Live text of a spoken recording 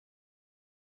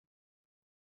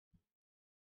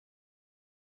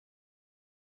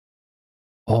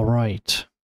All right.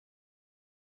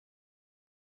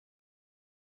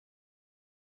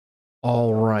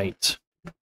 All right.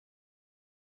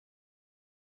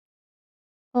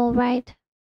 All right.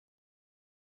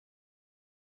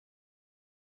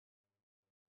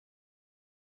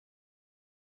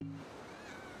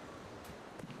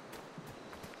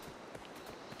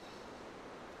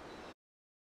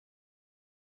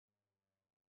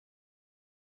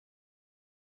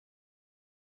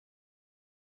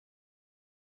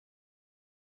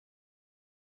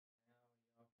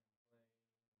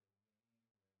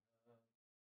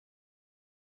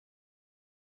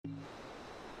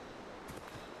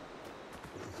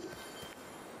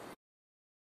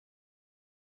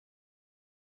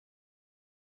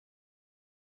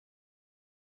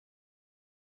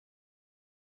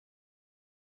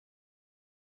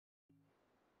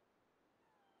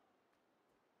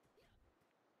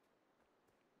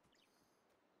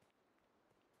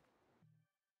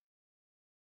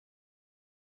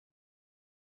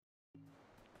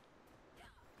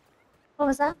 What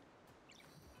was that?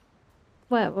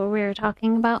 What we were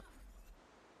talking about?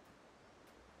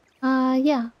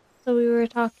 Yeah. So we were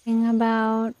talking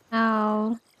about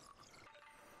how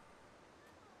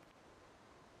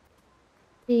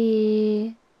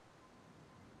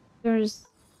there's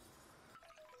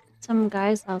some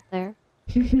guys out there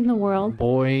in the world.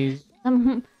 Boys.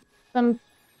 Some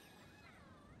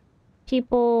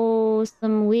people,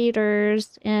 some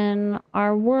leaders in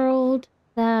our world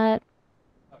that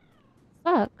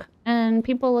suck. And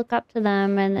people look up to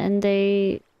them and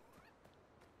they're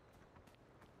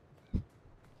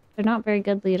not very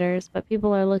good leaders, but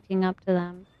people are looking up to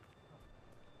them.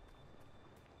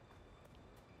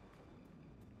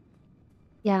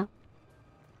 Yeah.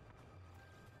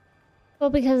 Well,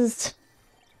 because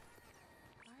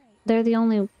they're the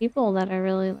only people that are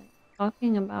really like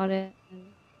talking about it and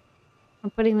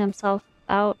are putting themselves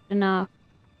out enough.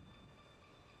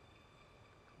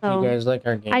 So You guys like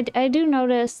our game? I do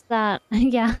notice that,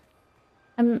 yeah,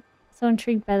 I'm so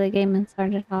intrigued by the game and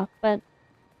started off, but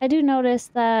I do notice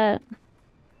that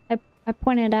I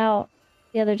pointed out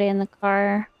the other day in the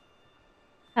car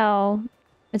how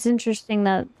it's interesting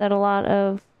that a lot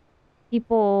of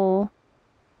people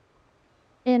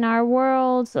in our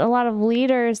world, a lot of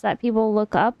leaders that people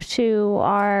look up to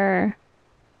are,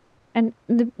 and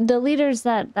the leaders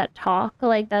that talk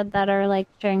like that are like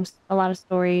sharing a lot of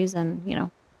stories, and you know,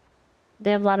 they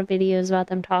have a lot of videos about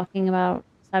them talking about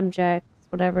subjects,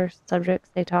 whatever subjects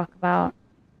they talk about,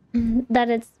 that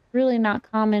it's really not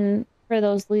common for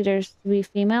those leaders to be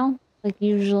female. Like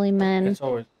usually men. It's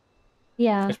always.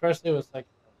 Yeah. Especially with psychedelics.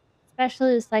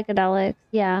 Especially with psychedelics.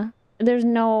 Yeah. There's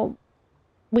no,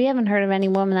 we haven't heard of any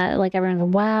woman that like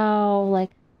everyone's wow, like,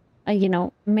 you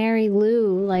know, Mary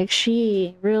Lou, like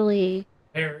she really.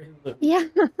 Mary Lou. Yeah.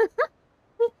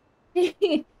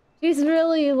 She's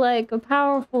really like a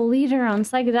powerful leader on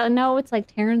psychedelic. No, it's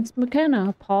like Terrence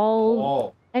McKenna,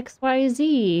 Paul,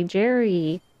 XYZ,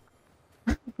 Jerry,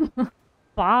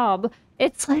 Bob.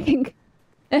 It's like,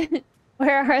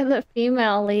 where are the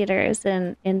female leaders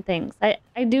in things? I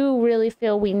do really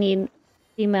feel we need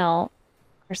female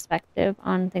perspective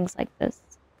on things like this,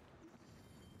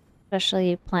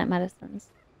 especially plant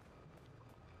medicines.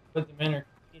 But the men are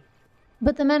competing.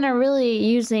 But the men are really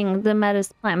using the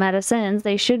plant medicines.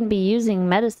 They shouldn't be using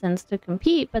medicines to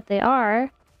compete, but they are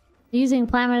using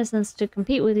plant medicines to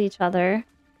compete with each other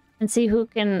and see who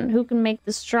can make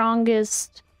the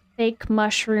strongest fake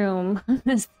mushroom.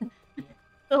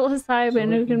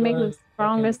 Psilocybin, who can make the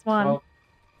strongest one.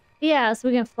 Yeah, so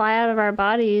we can fly out of our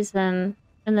bodies and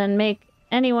then make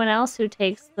anyone else who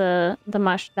takes that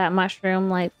mushroom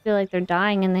like feel like they're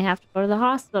dying and they have to go to the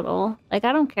hospital. Like,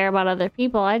 I don't care about other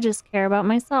people, I just care about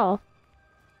myself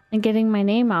and getting my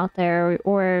name out there,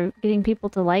 or getting people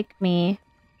to like me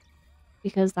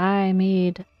because I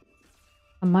made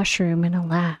a mushroom in a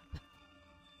lab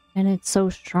and it's so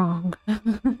strong.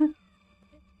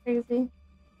 Crazy.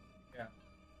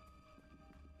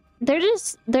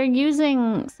 They're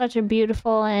using such a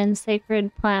beautiful and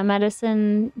sacred plant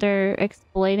medicine. They're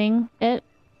exploiting it.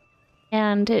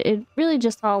 And it really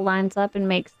just all lines up and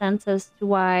makes sense as to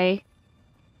why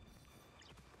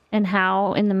and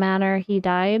how, in the manner he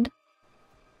died.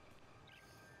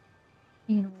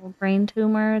 You know, brain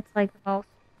tumor. It's like the most.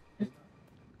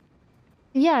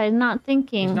 Yeah, not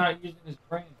thinking. He's not using his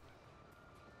brain.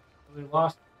 So we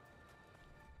lost him.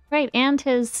 Right, and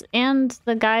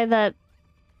the guy that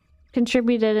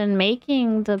contributed in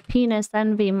making the penis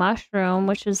envy mushroom,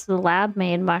 which is the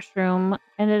lab-made mushroom,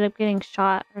 ended up getting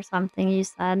shot or something, you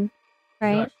said,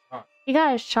 right? He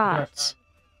got shot.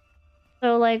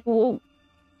 So, like, well,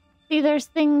 see, there's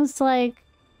things like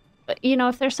you know,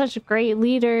 if they're such great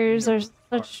leaders or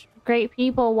such great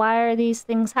people, why are these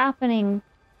things happening?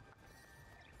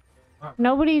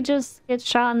 Nobody just gets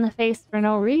shot in the face for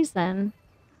no reason.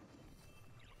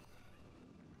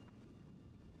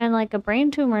 And like a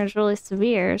brain tumor is really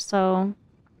severe, so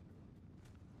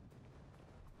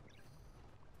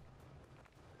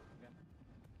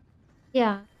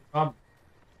yeah. And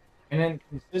then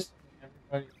consistently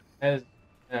everybody says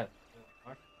that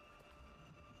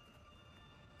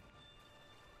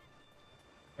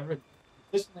the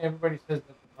consistently everybody says that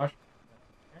the mushroom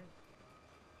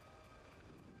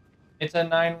it's a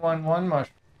 911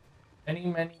 mushroom.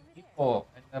 Many people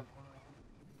end up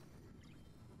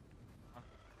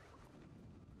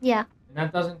Yeah. and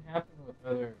that doesn't happen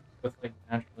with like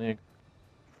naturally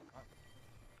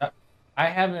I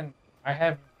haven't been able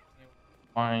to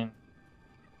find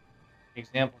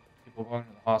examples of people going to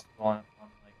the hospital on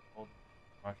like cold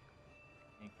mushroom,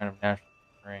 any kind of natural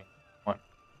occurring one.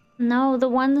 No, the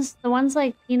ones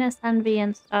like penis envy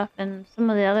and stuff and some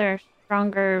of the other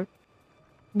stronger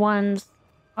ones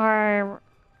are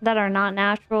that are not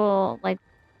natural, like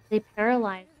they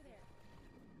paralyze you.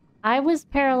 I was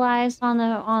paralyzed on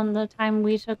the time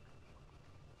we took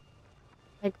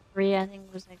like 3, I think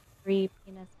it was like 3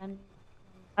 penis envy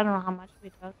mushrooms. I don't know how much we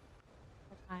took at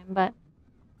the time, but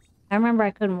I remember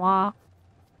I couldn't walk.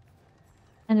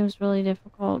 And it was really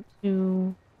difficult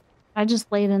to I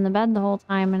just laid in the bed the whole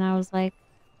time and I was like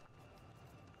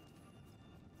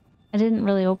I didn't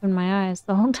really open my eyes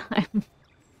the whole time.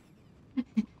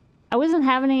 I wasn't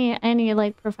having any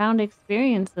like profound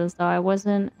experiences though. I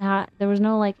wasn't there was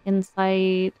no like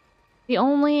insight. The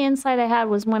only insight I had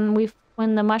was when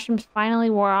the mushrooms finally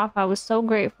wore off. I was so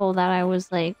grateful that I was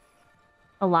like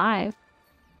alive.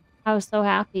 I was so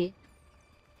happy.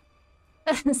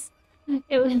 it was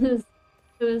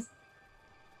it was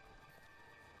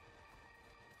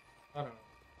I don't know.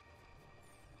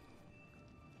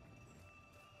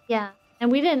 yeah.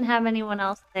 And we didn't have anyone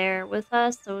else there with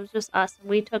us, so it was just us, and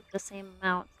we took the same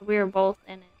amount, so we were both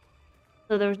in it.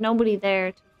 So there was nobody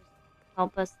there to just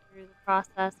help us through the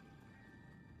process.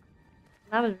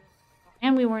 That was really cool.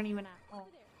 And we weren't even at home.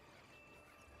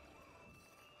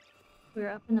 We were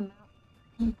up in the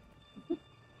mountains.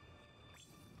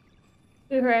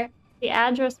 The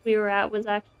address we were at was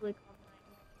actually called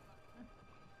 911.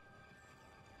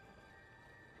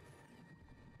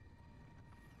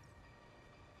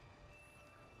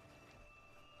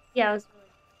 Yeah, it was really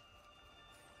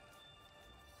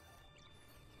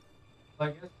Well,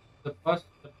 I guess the plus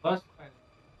side of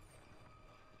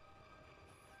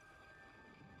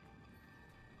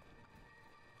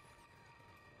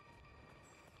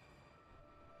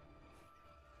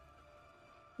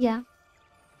yeah.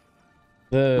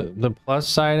 the plus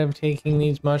side of taking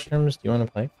these mushrooms. Do you want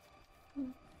to play?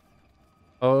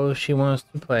 Oh, she wants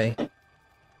to play.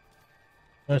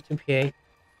 Wants to play.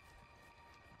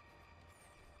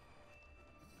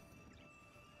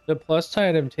 The plus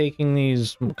side of taking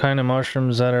these kind of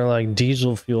mushrooms that are like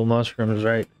diesel fuel mushrooms,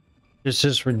 right? It's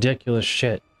just ridiculous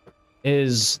shit.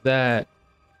 Is that...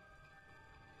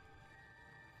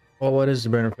 Well, what is the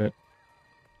benefit?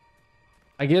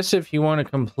 I guess if you want to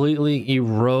completely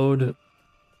erode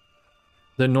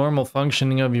the normal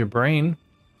functioning of your brain,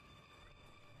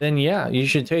 then yeah, you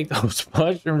should take those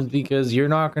mushrooms because you're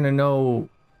not going to know...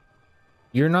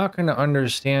 You're not going to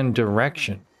understand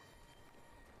direction.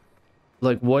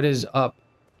 Like, what is up?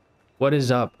 What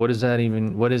is up? What is that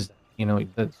even? What is that? You know,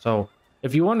 that, so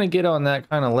if you want to get on that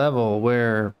kind of level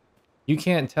where you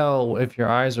can't tell if your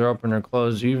eyes are open or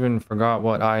closed, you even forgot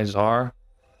what eyes are,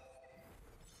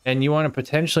 and you want to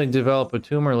potentially develop a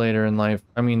tumor later in life,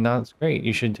 I mean, that's great.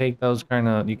 You should take those kind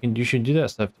of, you should do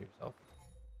that stuff to yourself.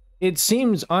 It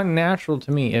seems unnatural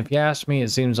to me. If you ask me, it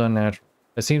seems unnatural.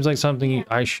 It seems like something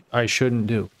I shouldn't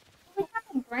do. We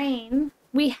have a brain.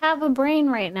 We have a brain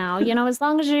right now. You know, as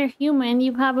long as you're human,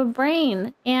 you have a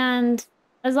brain. And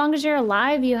as long as you're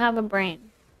alive, you have a brain.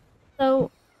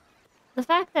 So the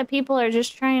fact that people are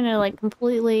just trying to like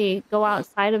completely go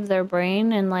outside of their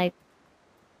brain and like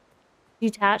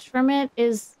detach from it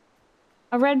is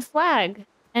a red flag.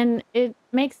 And it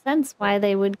makes sense why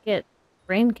they would get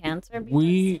brain cancer.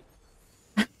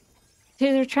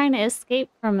 They're trying to escape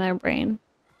from their brain.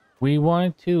 We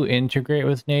want to integrate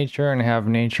with nature and have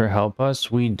nature help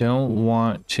us. We don't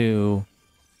want to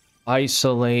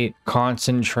isolate,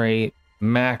 concentrate,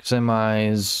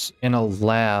 maximize in a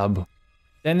lab.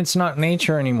 Then it's not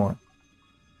nature anymore.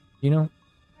 You know?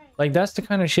 Like, that's the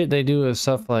kind of shit they do with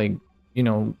stuff like, you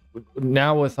know,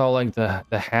 now with all like the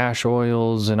hash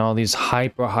oils and all these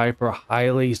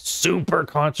highly super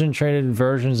concentrated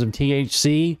versions of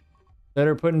THC. that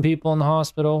are putting people in the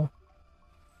hospital.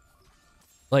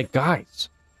 Like, guys.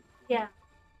 Yeah.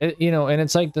 You know, and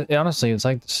it's like honestly, it's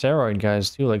like the steroid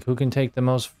guys too. Like, who can take the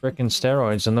most freaking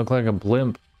steroids and look like a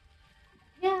blimp?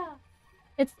 Yeah.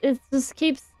 It just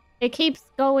keeps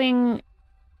going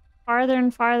farther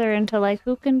and farther into like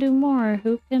who can do more,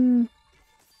 who can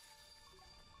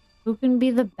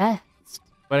be the best.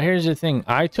 But here's the thing: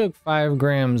 I took 5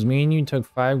 grams. Me and you took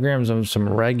 5 grams of some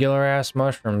regular ass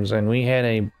mushrooms, and we had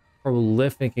a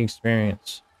prolific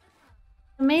experience.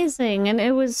 Amazing, and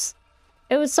it was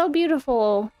so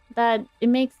beautiful that it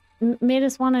made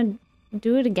us want to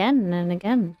do it again and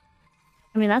again.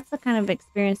 I mean, that's the kind of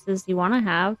experiences you want to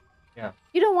have. Yeah.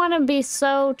 You don't want to be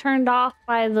so turned off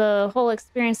by the whole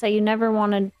experience that you never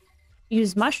want to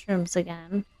use mushrooms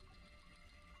again.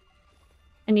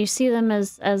 And you see them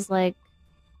as like,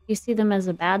 you see them as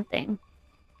a bad thing.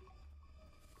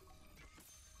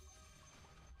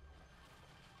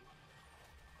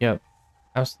 Yep.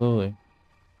 Absolutely.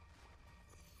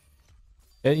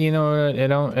 You know,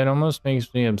 it almost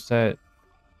makes me upset.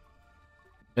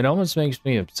 It almost makes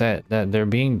me upset that they're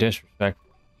being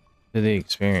disrespectful to the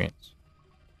experience.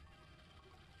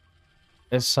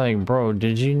 It's like, bro,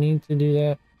 did you need to do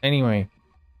that? Anyway.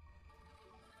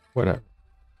 Whatever.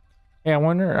 Hey, I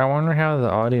wonder how the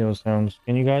audio sounds.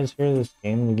 Can you guys hear this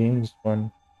game? The game's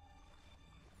fun.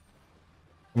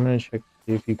 I'm gonna check to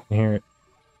see if you can hear it.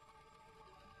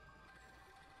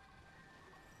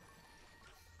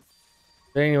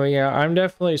 But anyway, yeah, I'm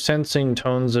definitely sensing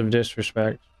tones of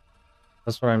disrespect.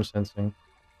 That's what I'm sensing.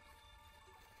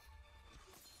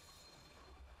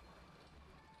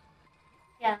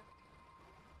 Yeah.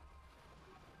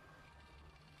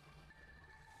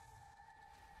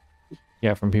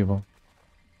 Yeah, from people.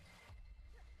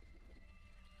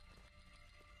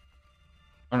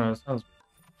 Oh no, it sounds...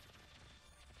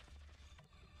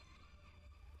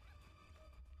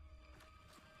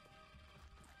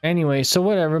 Anyway, so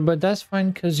whatever, but that's fine,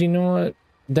 because you know what?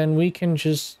 Then we can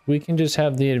just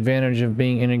have the advantage of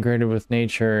being integrated with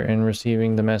nature and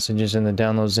receiving the messages and the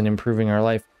downloads and improving our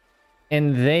life.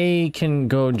 And they can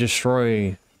go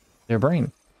destroy their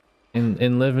brain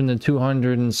and live in the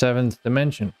 207th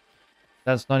dimension.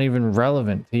 That's not even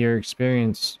relevant to your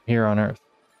experience here on Earth.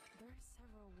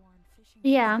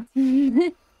 Yeah.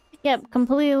 Yep,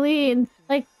 completely.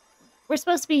 Like, we're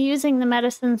supposed to be using the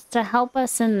medicines to help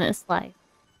us in this life,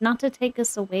 not to take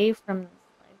us away from this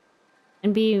life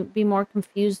and be more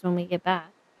confused when we get back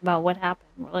about what happened.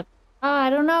 We're like, oh, I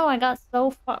don't know. I got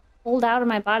so pulled out of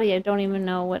my body. I don't even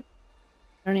know what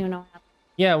happened.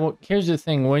 Yeah, well, here's the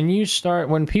thing.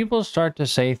 When people start to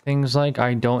say things like,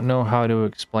 I don't know how to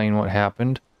explain what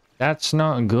happened, that's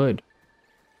not good.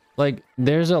 Like,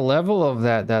 there's a level of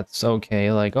that's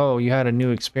okay. Like, oh, you had a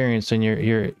new experience and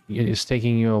it's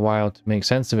taking you a while to make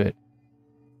sense of it.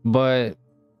 But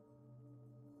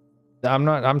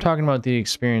I'm talking about the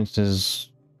experiences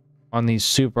on these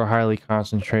super highly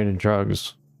concentrated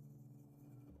drugs.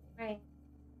 Right.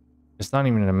 It's not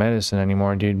even a medicine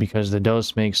anymore, dude, because the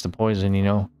dose makes the poison, you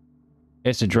know?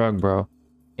 It's a drug, bro.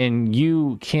 And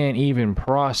you can't even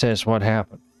process what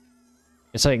happened.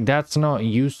 It's like, that's not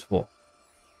useful.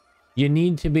 You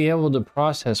need to be able to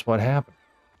process what happened.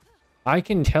 I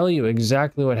can tell you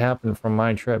exactly what happened from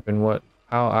my trip and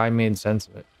how I made sense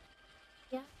of it.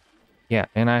 Yeah. Yeah,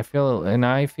 and I feel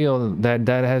that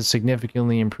has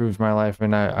significantly improved my life,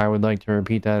 and I would like to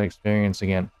repeat that experience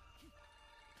again.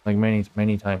 Like many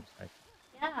times.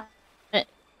 Yeah.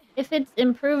 If it's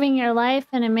improving your life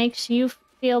and it makes you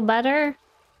feel better,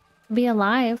 be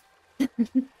alive.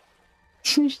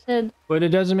 You should. But it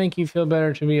doesn't make you feel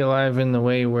better to be alive in the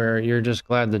way where you're just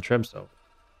glad the trip's over.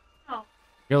 Oh.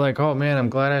 You're like, oh man, I'm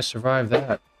glad I survived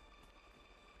that.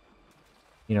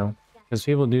 You know, because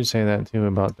people do say that too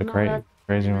about the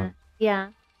crazy one. Yeah.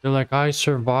 They're like, I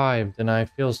survived and I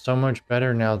feel so much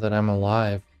better now that I'm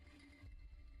alive.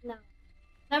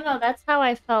 No, that's how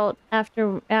I felt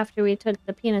after we took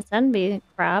the penis envy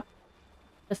crap,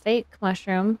 the fake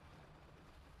mushroom.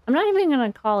 I'm not even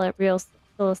gonna call it real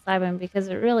psilocybin because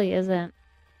it really isn't.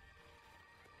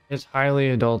 It's highly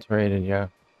adulterated, yeah.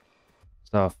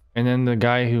 Stuff. And then the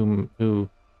guy who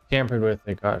tampered with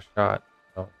it got shot.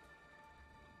 So.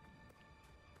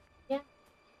 Yeah.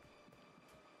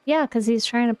 Yeah, because he's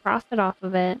trying to profit off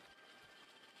of it.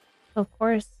 Of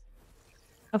course.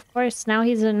 Now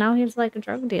he's like a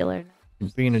drug dealer.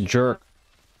 He's being a jerk.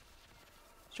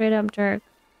 Straight up jerk.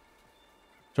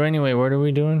 So anyway, what are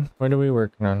we doing? What are we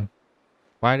working on?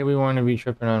 Why do we want to be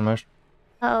tripping on mushrooms?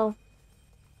 Oh.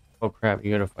 Oh crap,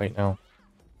 you gotta fight now.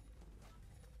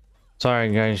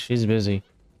 Sorry guys, she's busy.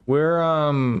 We're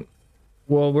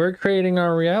Well, we're creating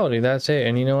our reality. That's it.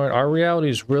 And you know what? Our reality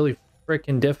is really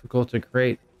freaking difficult to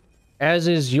create, as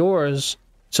is yours.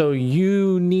 So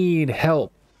you need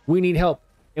help. We need help.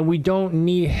 And we don't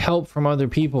need help from other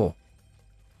people.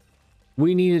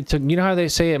 We need it to, you know how they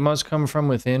say it must come from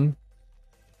within?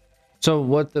 So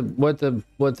what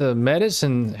the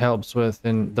medicine helps with,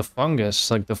 and the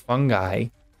fungus, like the fungi,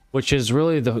 which is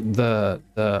really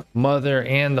the mother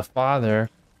and the father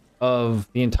of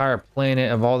the entire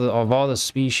planet, of all the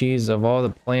species, of all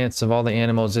the plants, of all the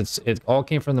animals. It all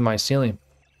came from the mycelium.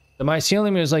 The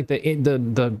mycelium is like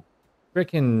the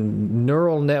freaking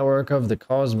neural network of the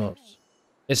cosmos.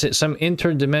 It's some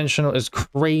interdimensional. It's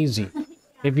crazy.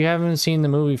 If you haven't seen the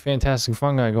movie Fantastic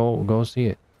Fungi, go see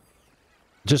it.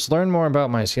 Just learn more about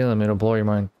mycelium. It'll blow your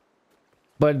mind.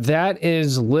 But that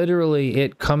is literally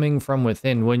it coming from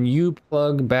within. When you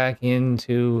plug back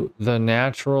into the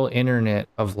natural internet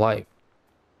of life,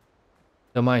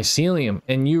 the mycelium,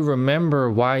 and you remember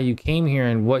why you came here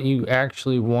and what you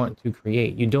actually want to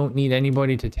create. You don't need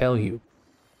anybody to tell you.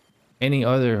 Any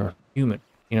other human,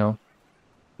 you know?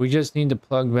 We just need to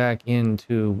plug back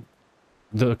into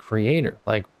the creator,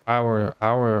 like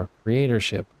our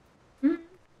creatorship.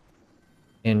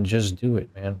 And just do it,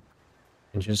 man.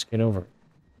 And just get over it.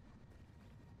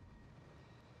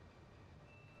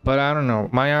 But I don't know.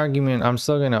 My argument, I'm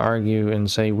still going to argue and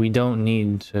say we don't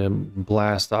need to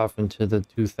blast off into the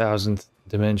 2000th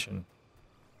dimension.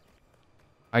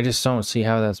 I just don't see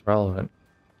how that's relevant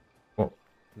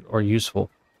or useful.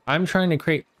 I'm trying to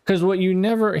create, because what you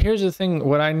never, here's the thing,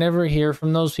 what I never hear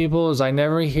from those people is I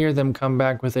never hear them come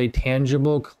back with a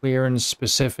tangible, clear, and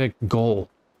specific goal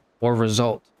or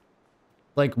result.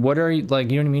 Like, what are you, like,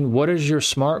 you know what I mean? What is your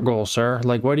SMART goal, sir?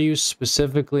 Like, what are you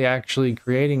specifically actually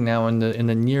creating now in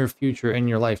the near future in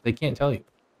your life? They can't tell you.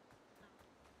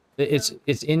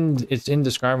 It's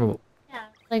indescribable. Yeah,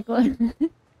 like what?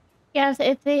 Yes,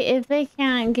 if they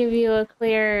can't give you a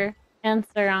clear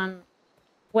answer on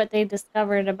what they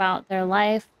discovered about their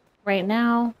life right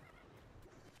now,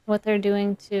 what they're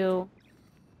doing to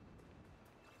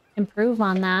improve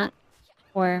on that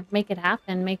or make it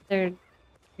happen, make their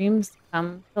dreams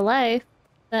come to life,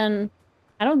 then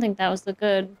I don't think that was a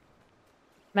good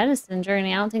medicine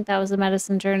journey. I don't think that was a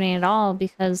medicine journey at all,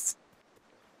 because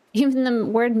even the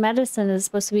word medicine is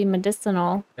supposed to be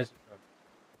medicinal.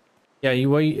 Yeah,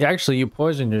 you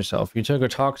poisoned yourself. You took a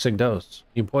toxic dose.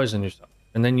 You poisoned yourself,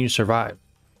 and then you survived.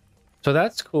 So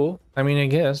that's cool. I mean, I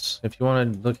guess if you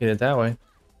want to look at it that way.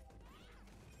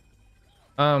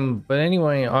 But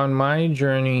anyway, on my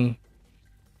journey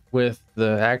with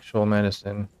the actual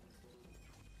medicine,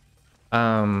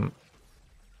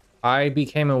 I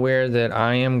became aware that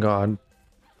I am God,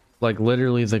 like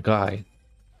literally the guy.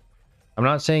 I'm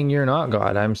not saying you're not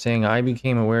God. I'm saying I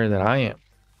became aware that I am.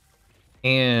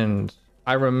 And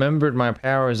I remembered my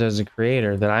powers as a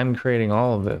creator, that I'm creating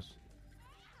all of this.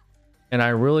 And I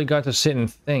really got to sit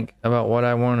and think about what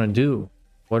I want to do.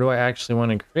 What do I actually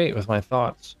want to create with my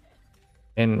thoughts?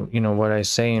 And, you know, what I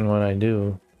say and what I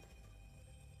do.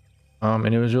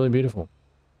 And it was really beautiful.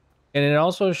 And it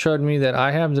also showed me that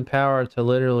I have the power to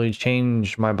literally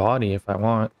change my body if I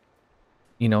want.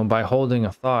 You know, by holding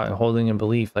a thought, holding a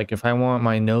belief. Like if I want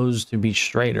my nose to be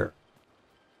straighter,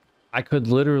 I could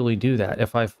literally do that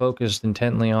if I focused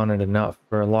intently on it enough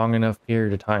for a long enough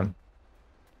period of time.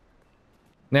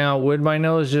 Now, would my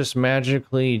nose just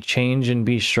magically change and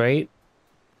be straight?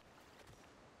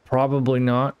 Probably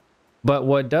not. But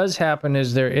what does happen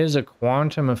is there is a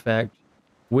quantum effect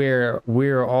where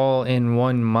we're all in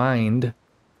one mind.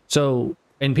 So,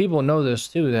 and people know this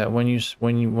too, that when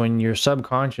your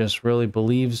subconscious really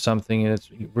believes something, and it's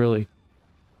really,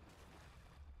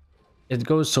 it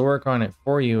goes to work on it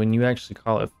for you, and you actually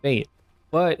call it fate.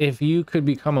 But if you could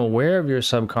become aware of your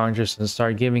subconscious and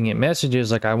start giving it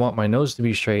messages like, I want my nose to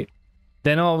be straight,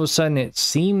 then all of a sudden it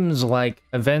seems like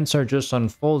events are just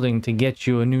unfolding to get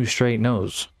you a new straight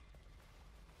nose.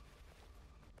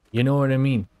 You know what I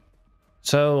mean?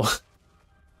 So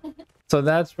so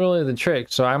that's really the trick.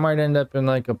 So I might end up in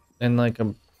like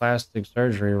a plastic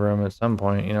surgery room at some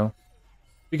point, you know?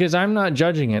 Because I'm not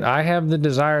judging it. I have the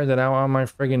desire that I want my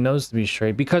friggin' nose to be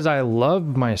straight because I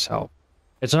love myself.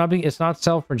 It's not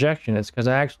self-rejection. It's because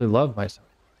I actually love myself.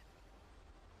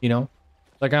 You know?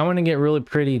 Like, I want to get really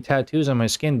pretty tattoos on my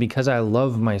skin because I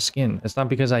love my skin. It's not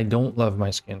because I don't love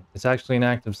my skin. It's actually an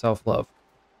act of self-love.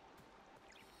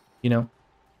 You know?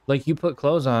 Like, you put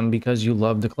clothes on because you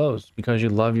love the clothes. Because you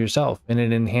love yourself. And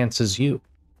it enhances you.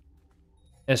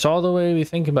 It's all the way we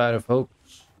think about it,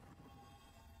 folks.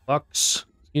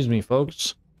 Excuse me,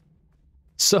 folks.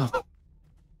 So...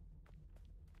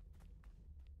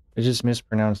 I just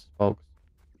mispronounced folks.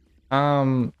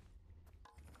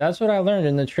 That's what I learned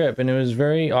in the trip, and it was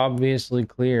very obviously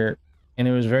clear, and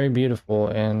it was very beautiful.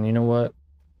 And you know what?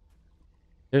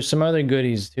 There's some other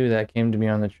goodies too that came to me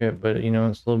on the trip, but you know,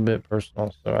 it's a little bit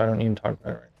personal, so I don't even talk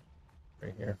about it right now,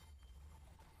 right here.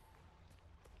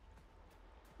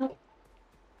 Oh.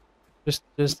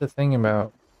 Just the thing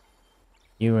about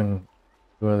you and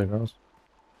two other girls.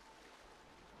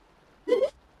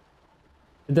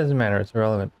 It doesn't matter, it's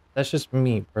irrelevant. That's just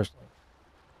me personally.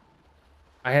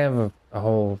 I have a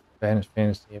whole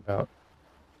fantasy about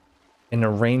an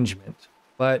arrangement,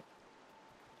 but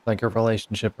like a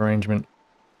relationship arrangement.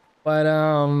 But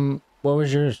what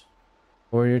was yours?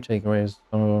 What were your takeaways?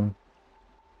 Some of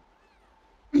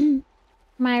them.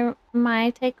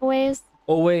 My takeaways.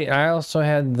 Oh wait, I also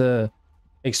had the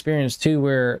experience too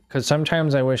where, because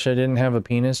sometimes I wish I didn't have a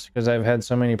penis because I've had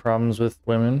so many problems with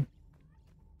women,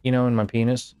 you know, in my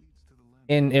penis.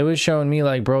 And it was showing me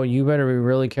like, bro, you better be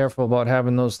really careful about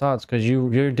having those thoughts because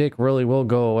your dick really will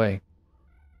go away.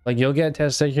 Like you'll get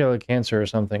testicular cancer or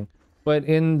something. But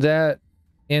in that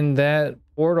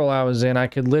portal I was in, I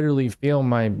could literally feel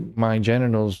my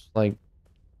genitals like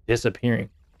disappearing.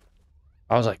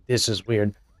 I was like, this is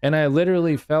weird. And I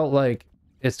literally felt like,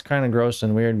 it's kind of gross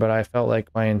and weird, but I felt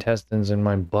like my intestines and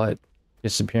my butt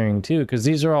disappearing too, because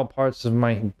these are all parts of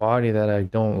my body that I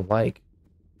don't like.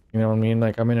 You know what I mean?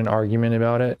 Like I'm in an argument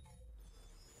about it.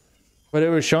 But it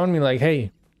was showing me like, hey,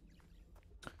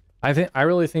 I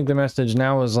really think the message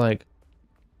now is like,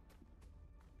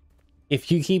 if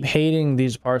you keep hating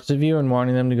these parts of you and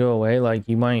wanting them to go away, like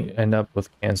you might end up with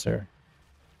cancer.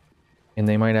 And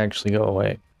they might actually go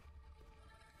away.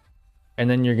 And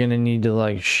then you're gonna need to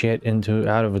like shit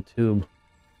out of a tube.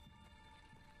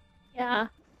 Yeah.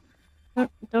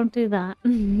 Don't do that.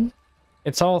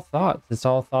 It's all thoughts. It's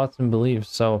all thoughts and beliefs.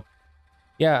 So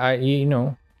yeah, you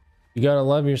know, you gotta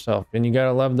love yourself, and you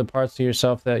gotta love the parts of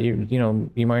yourself that you know,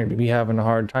 you might be having a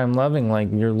hard time loving,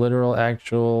 like your literal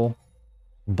actual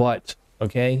butt,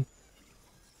 okay?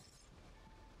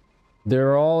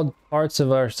 They're all parts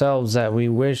of ourselves that we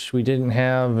wish we didn't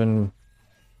have, and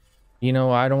you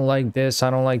know, I don't like this, I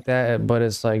don't like that, but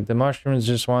it's like the mushrooms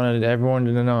just wanted everyone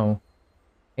to know,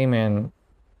 hey man,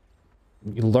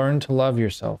 you learn to love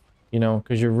yourself, you know,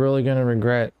 because you're really gonna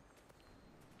regret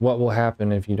what will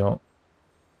happen if you don't.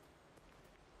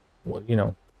 Well, you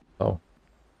know, so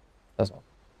that's all.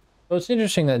 So it's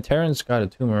interesting that Terrence got a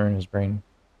tumor in his brain.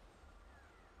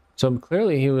 So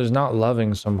clearly he was not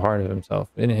loving some part of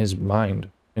himself in his mind,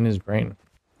 in his brain.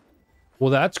 Well,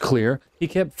 that's clear. He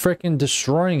kept freaking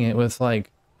destroying it with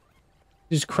like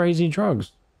these crazy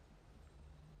drugs.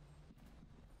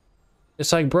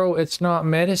 It's like, bro, it's not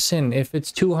medicine if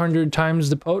it's 200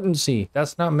 times the potency.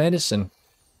 That's not medicine.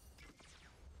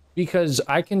 Because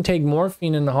I can take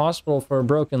morphine in the hospital for a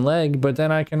broken leg, but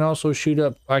then I can also shoot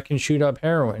up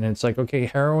heroin. It's like,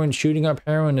 okay, shooting up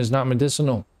heroin is not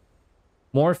medicinal.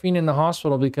 Morphine in the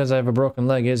hospital because I have a broken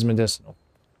leg is medicinal.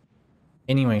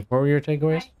 Anyway, what were your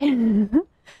takeaways?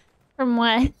 From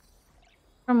what?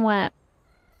 From what?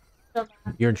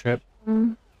 Your trip?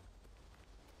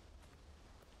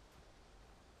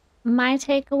 My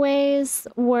takeaways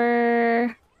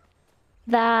were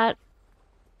that,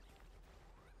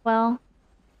 well,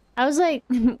 I was like,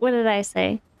 what did I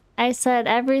say? I said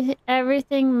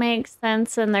everything makes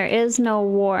sense and there is no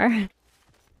war.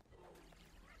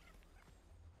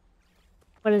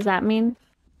 What does that mean?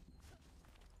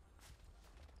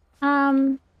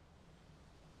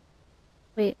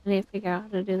 Wait, I need to figure out how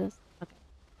to do this. Okay.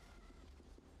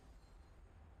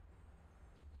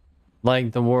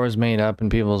 Like the war is made up in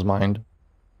people's mind.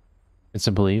 It's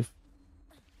a belief.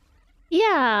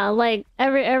 Yeah, like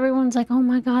everyone's like, oh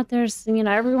my God, there's, you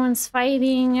know, everyone's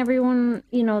fighting, everyone,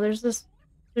 you know, there's this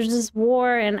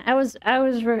war, and I was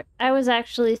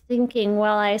actually thinking,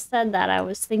 while I said that, I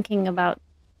was thinking about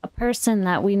a person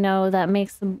that we know that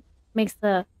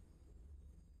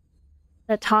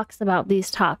that talks about these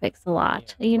topics a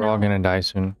lot. Yeah, you we're know, all gonna die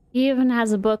soon. he even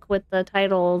has a book with the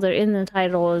title, in the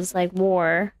title is like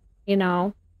war, you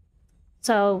know.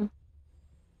 So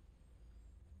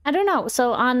I don't know.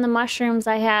 So on the mushrooms,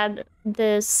 I had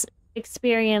this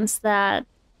experience that,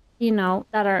 you know,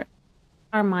 that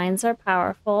our minds are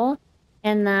powerful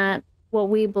and that what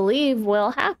we believe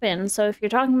will happen. So if you're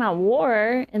talking about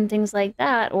war and things like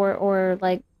that, or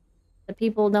like the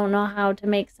people don't know how to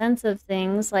make sense of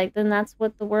things, like, then that's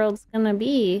what the world's gonna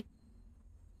be.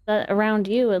 That around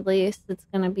you, at least, it's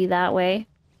gonna be that way.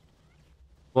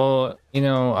 Well, you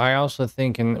know, I also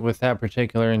think with that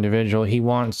particular individual, he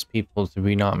wants people to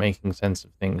be not making sense of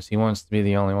things. He wants to be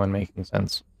the only one making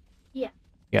sense. Yeah.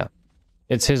 Yeah.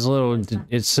 It's his little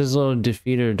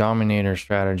defeater dominator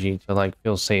strategy to like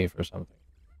feel safe or something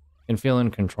and feel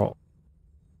in control.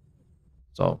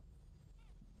 So,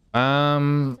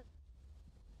 well,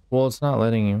 it's not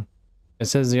letting you. It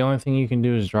says the only thing you can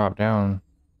do is drop down.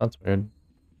 That's weird.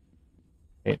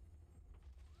 Wait.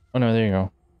 Oh no, there you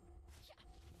go.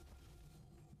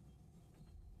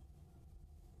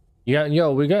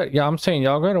 Yeah, I'm saying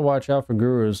y'all gotta watch out for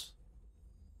gurus.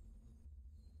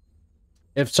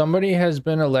 If somebody has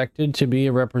been elected to be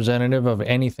a representative of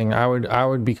anything, I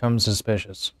would become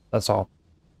suspicious. That's all.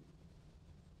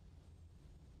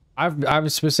 I've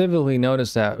specifically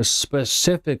noticed that,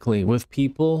 specifically with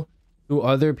people who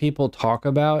other people talk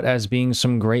about as being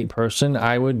some great person,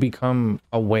 I would become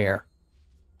aware.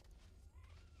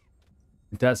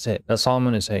 That's it. That's all I'm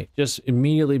gonna say. Just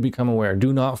immediately become aware.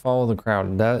 Do not follow the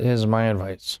crowd. That is my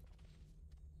advice.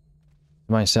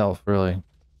 Myself, really.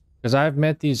 Because I've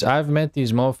met these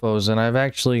mofos, and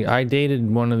I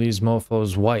dated one of these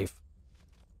mofos' wife.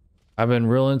 I've been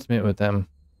real intimate with them.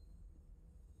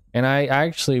 And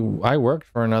I worked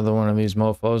for another one of these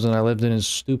mofos, and I lived in his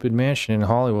stupid mansion in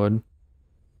Hollywood.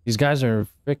 These guys are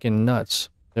freaking nuts.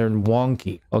 They're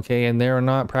wonky, okay? And they're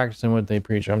not practicing what they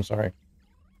preach. I'm sorry.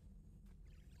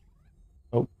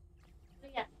 Oh.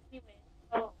 Yeah, anyway,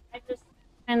 so I just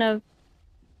kind of,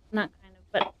 not kind of,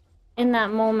 but in that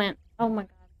moment, oh my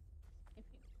god.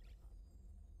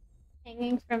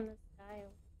 Hanging from the sky.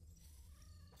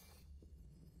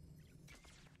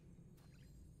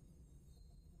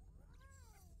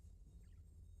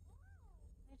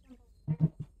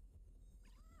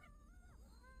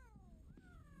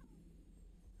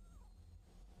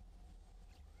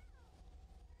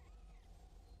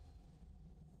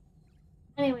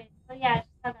 Anyway, so yeah,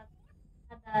 I just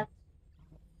had that.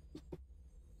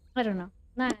 I don't know.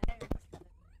 Not. You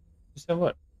said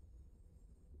what?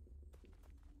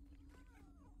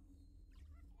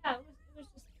 Yeah, it was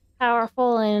just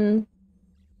powerful in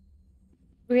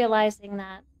realizing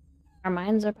that our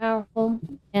minds are powerful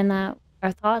and that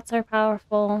our thoughts are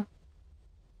powerful.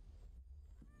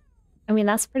 I mean,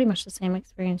 that's pretty much the same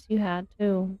experience you had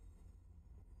too.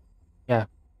 Yeah.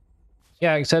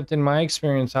 Yeah, except in my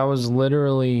experience, I was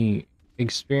literally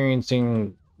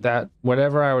experiencing that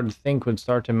whatever I would think would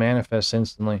start to manifest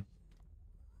instantly.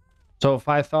 So if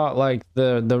I thought like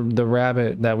the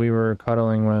rabbit that we were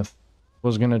cuddling with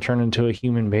was going to turn into a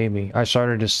human baby, I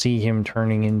started to see him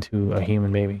turning into a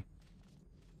human baby.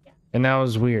 And that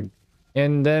was weird.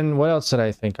 And then what else did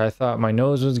I think? I thought my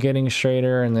nose was getting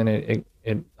straighter, and then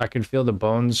I could feel the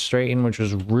bones straighten, which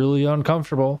was really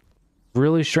uncomfortable,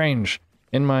 really strange.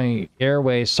 And my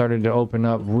airway started to open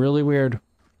up, really weird.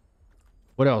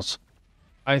 What else?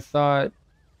 I thought,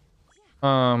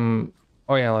 oh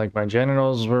yeah, like my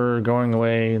genitals were going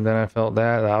away, and then I felt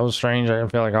that was strange. I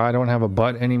felt like, oh, I don't have a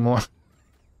butt anymore.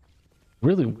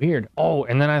 Really weird. Oh,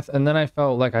 and then I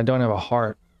felt like I don't have a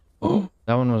heart.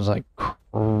 That one was like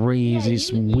crazy,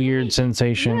 weird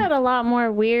sensation. You had a lot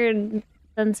more weird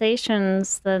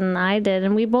sensations than I did,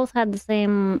 and we both had the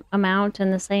same amount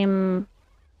and the same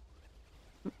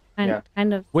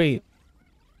kind of. Wait,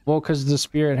 well, because the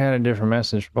spirit had a different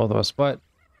message for both of us, but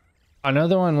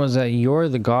another one was that you're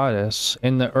the goddess,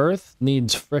 and the earth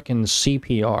needs frickin'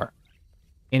 CPR,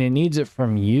 and it needs it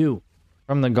from you,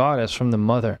 from the goddess, from the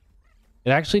mother. It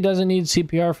actually doesn't need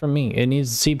CPR from me. It needs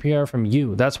CPR from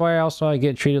you. That's why I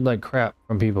get treated like crap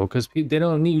from people, because we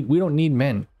don't need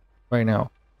men right now.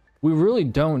 We really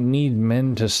don't need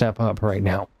men to step up right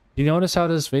now. You notice how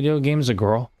this video game's a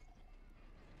girl?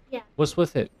 Yeah. What's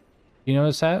with it? You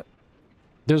notice that?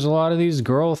 There's a lot of these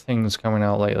girl things coming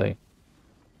out lately.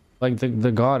 Like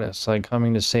the goddess, like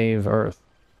coming to save Earth.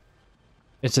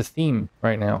 It's a theme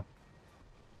right now.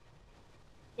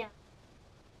 Yeah.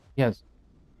 Yes.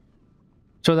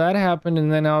 So that happened,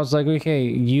 and then I was like, okay,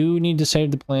 you need to save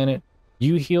the planet.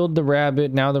 You healed the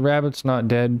rabbit. Now the rabbit's not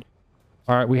dead.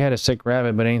 All right, we had a sick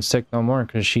rabbit, but it ain't sick no more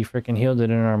because she freaking healed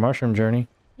it in our mushroom journey.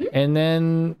 And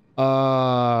then,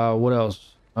 what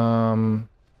else?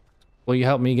 Well, you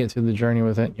helped me get through the journey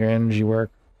with it, your energy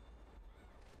work.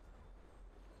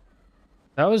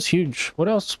 That was huge. What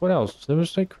else? What else? There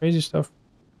was like crazy stuff.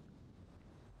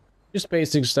 Just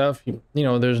basic stuff. You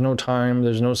know, there's no time,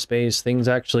 there's no space. Things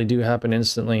actually do happen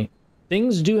instantly.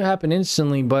 Things do happen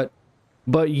instantly, but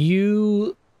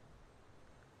you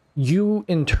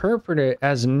interpret it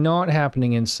as not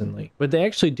happening instantly. But they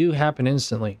actually do happen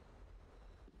instantly.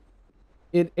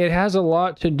 It has a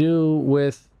lot to do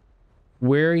with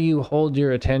where you hold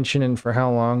your attention and for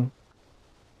how long.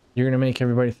 You're gonna make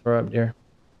everybody throw up, dear.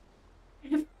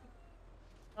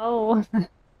 Oh.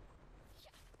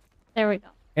 There we go.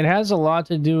 It has a lot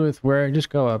to do with where, just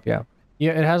go up, yeah.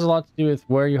 Yeah, it has a lot to do with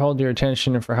where you hold your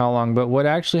attention and for how long. But what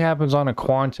actually happens on a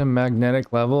quantum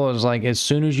magnetic level is like as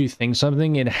soon as you think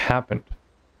something, it happened.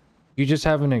 You just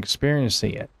haven't experienced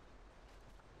it yet.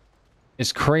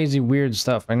 It's crazy, weird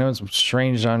stuff. I know it's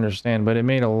strange to understand, but it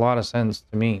made a lot of sense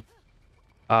to me.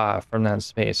 From that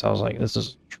space, I was like, "This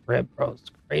is a trip, bro. It's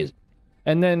crazy."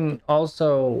 And then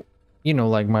also, you know,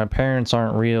 like my parents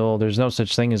aren't real. There's no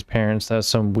such thing as parents. That's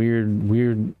some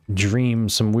weird dream,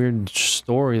 some weird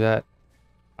story that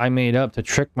I made up to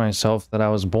trick myself that I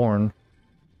was born,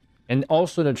 and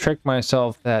also to trick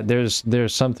myself that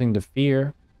there's something to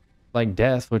fear, like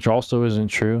death, which also isn't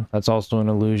true. That's also an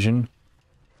illusion.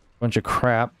 Bunch of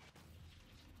crap.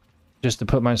 Just to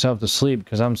put myself to sleep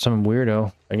because I'm some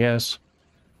weirdo, I guess.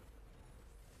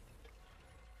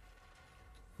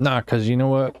 Nah, because you know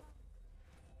what?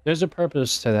 There's a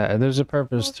purpose to that. There's a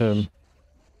purpose to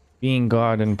being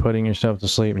God and putting yourself to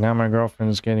sleep. Now my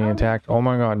girlfriend's getting attacked. Oh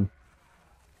my god.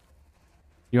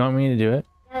 You want me to do it?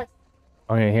 Yes.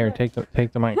 Okay, here, take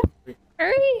the mic.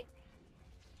 Hurry!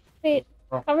 Wait,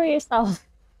 cover yourself.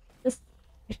 Just...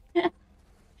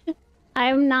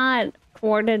 I'm not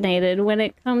coordinated when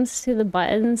it comes to the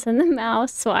buttons and the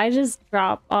mouse, so I just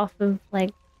drop off of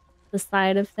like the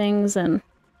side of things and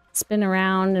spin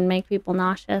around and make people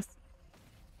nauseous.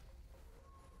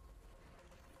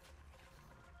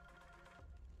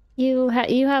 You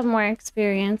have more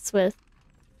experience with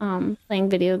playing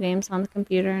video games on the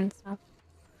computer and stuff.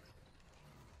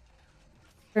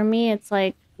 For me, it's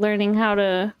like learning how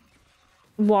to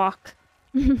walk.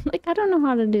 Like, I don't know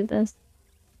how to do this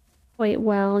quite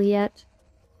well yet.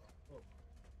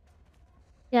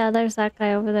 Yeah, there's that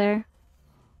guy over there.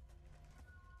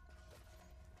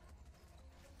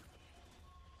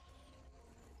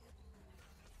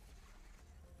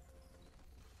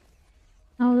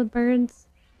 Oh, the birds.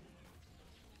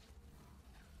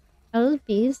 Oh, those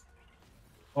bees.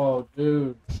 Oh,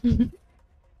 dude.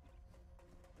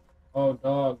 Oh,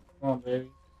 dog. Come on, baby.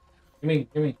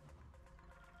 Gimme.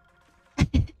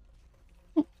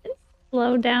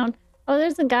 Slow down. Oh,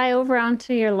 there's a guy over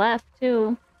onto your left,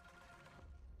 too.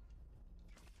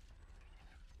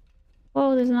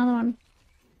 Whoa, there's another one.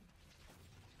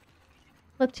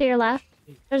 Look to your left.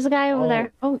 There's a guy over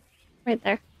there. Oh, right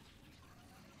there.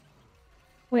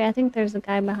 Wait, I think there's a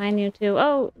guy behind you, too.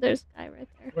 Oh, there's a guy right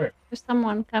there. Where? There's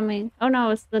someone coming. Oh, no,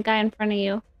 it's the guy in front of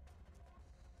you.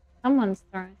 Someone's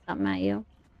throwing something at you.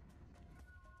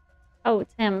 Oh,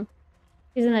 it's him.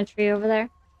 He's in a tree over there.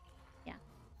 Yeah.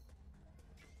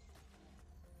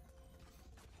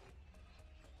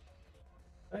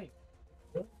 Hey.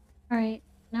 Alright,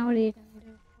 now what are you gonna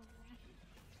do?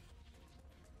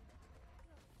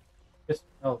 Just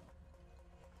help.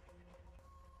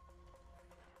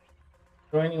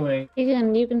 So anyway.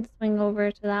 You can swing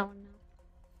over to that one now.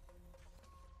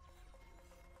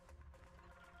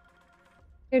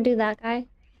 Here, do that guy.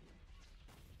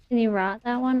 Can you rot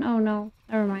that one? Oh no,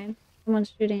 never mind.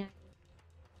 Someone's shooting at you.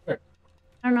 Where?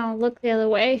 I don't know, look the other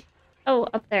way. Oh,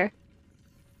 up there.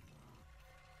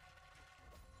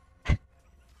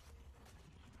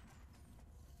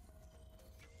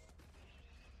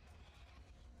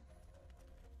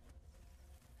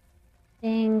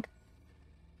 Dang.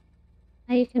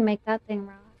 Now you can make that thing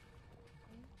rot.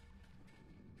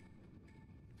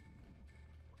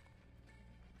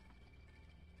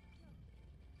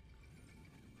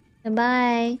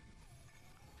 Goodbye.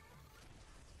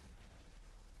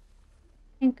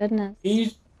 Thank goodness.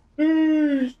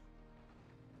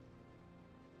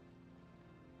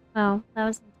 Wow, that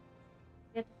was...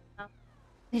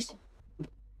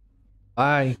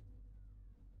 Bye.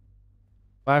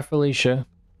 Bye, Felicia.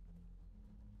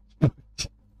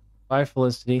 Bye,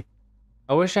 Felicity.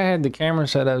 I wish I had the camera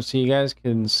set up so you guys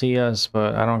could see us,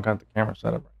 but I don't got the camera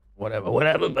set up.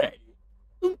 Whatever, but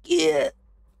yeah.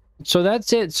 So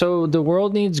that's it. So the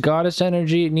world needs goddess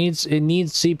energy. It needs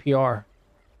CPR.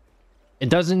 It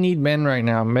doesn't need men right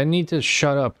now. Men need to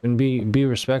shut up and be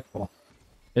respectful.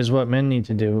 Is what men need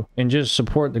to do, and just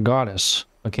support the goddess.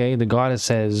 Okay, the goddess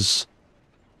says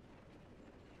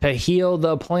to heal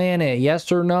the planet.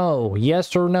 Yes or no?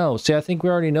 Yes or no? See, I think we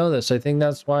already know this. I think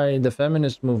that's why the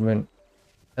feminist movement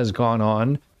has gone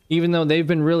on, even though they've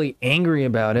been really angry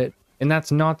about it. And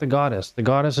that's not the goddess. The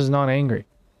goddess is not angry.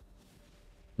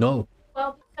 No.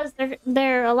 Well, because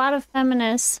they're a lot of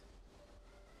feminists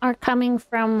are coming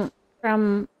from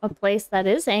a place that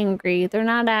is angry. They're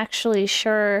not actually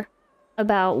sure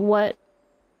about what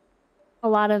a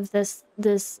lot of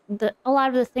a lot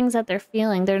of the things that they're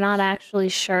feeling. They're not actually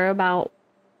sure about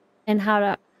and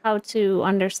how to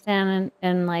understand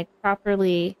and like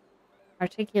properly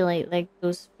articulate like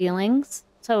those feelings.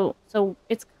 So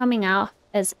it's coming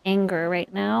as anger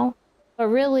right now, but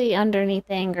really underneath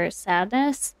anger is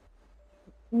sadness.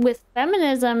 With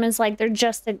feminism, is like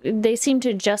they seem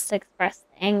to just express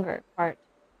the anger part.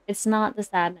 It's not the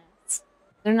sadness.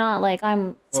 They're not like,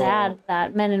 I'm sad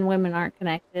that men and women aren't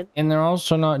connected. And they're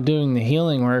also not doing the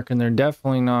healing work, and they're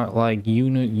definitely not like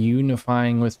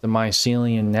unifying with the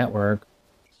mycelium network,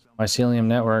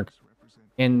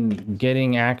 and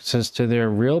getting access to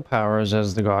their real powers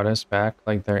as the goddess back,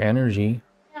 like their energy.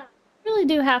 Yeah, you really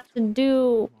do have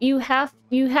to you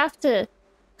have to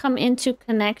come into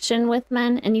connection with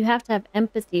men, and you have to have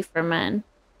empathy for men.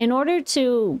 In order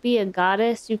to be a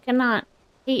goddess, you cannot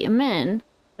hate men.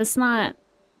 That's not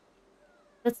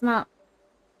a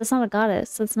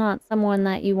goddess. That's not someone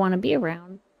that you want to be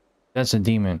around. That's a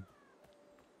demon.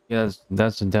 Yes,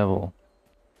 that's a devil.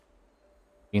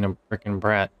 Being a freaking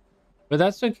brat. But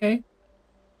that's okay.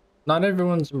 Not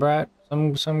everyone's a brat.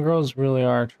 Some girls really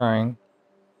are trying.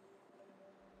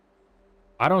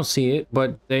 I don't see it,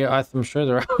 but I'm sure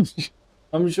they're out.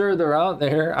 I'm sure they're out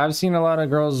there. I've seen a lot of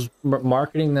girls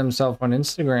marketing themselves on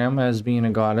Instagram as being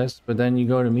a goddess, but then you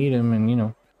go to meet them and, you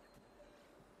know,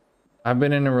 I've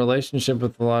been in a relationship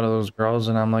with a lot of those girls,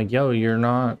 and I'm like, yo, you're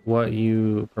not what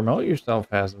you promote yourself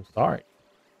as. I'm sorry.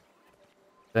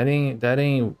 That ain't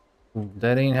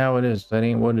how it is. That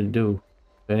ain't what it do.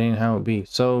 That ain't how it be.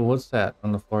 So what's that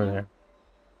on the floor there?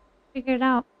 Figure it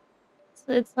out.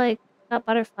 It's like got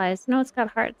butterflies. No, it's got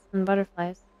hearts and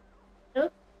butterflies.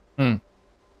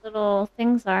 Little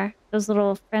things are those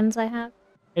little friends I have.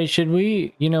 Hey, should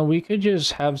we, you know, we could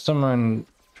just have someone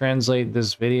translate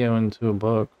this video into a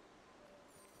book.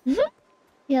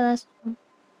 Yeah, that's true.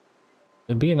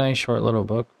 It'd be a nice short little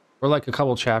book, or like a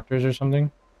couple chapters or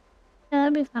something. Yeah,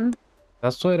 that'd be fun.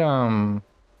 That's what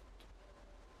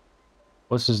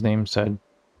what's his name said?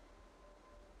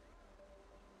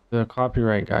 The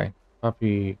copyright guy,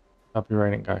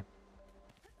 copywriting guy,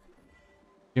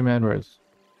 Jim Edwards.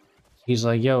 He's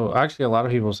like, yo, actually a lot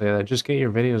of people say that. Just get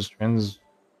your videos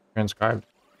transcribed.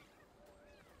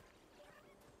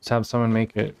 Just have someone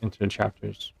make it into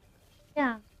chapters.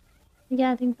 Yeah.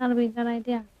 Yeah, I think that'll be a good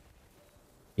idea.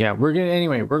 Yeah, we're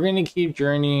gonna keep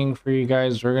journeying for you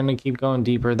guys. We're gonna keep going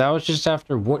deeper. That was just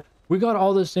after what we got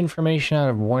all this information out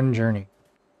of one journey.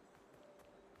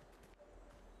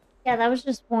 Yeah, that was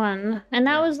just one. And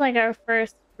that was like our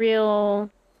first real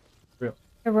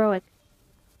heroic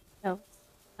dose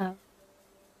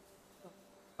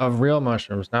of real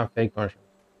mushrooms, not fake mushrooms.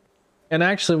 And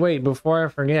actually, wait, before I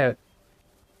forget,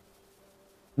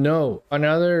 no,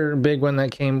 another big one that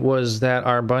came was that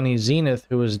our bunny Zenith,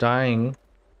 who was dying,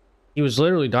 he was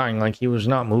literally dying, like he was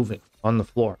not moving on the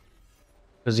floor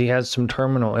because he had some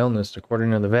terminal illness,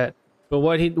 according to the vet. But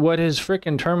what his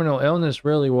freaking terminal illness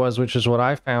really was, which is what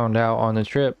I found out on the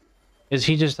trip, is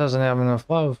he just doesn't have enough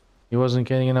love. He wasn't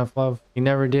getting enough love. He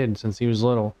never did since he was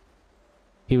little.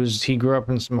 He grew up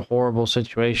in some horrible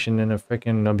situation in a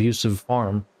freaking abusive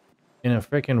farm, in a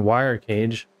freaking wire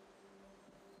cage.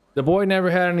 The boy never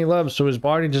had any love, so his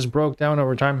body just broke down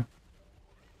over time.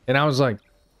 And I was like,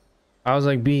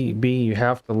 B, you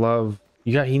have to love.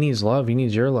 He needs love. He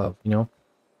needs your love, you know?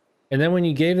 And then when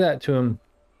you gave that to him,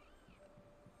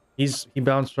 he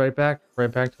bounced right back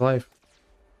to life.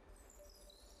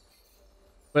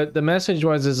 But the message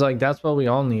is like, that's what we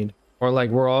all need. Or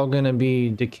like, we're all gonna be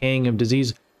decaying of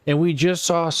disease. And we just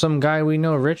saw some guy we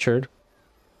know, Richard,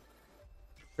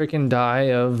 freaking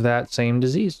die of that same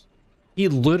disease. He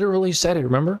literally said it,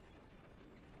 remember?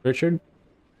 Richard?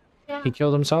 Yeah. He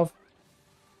killed himself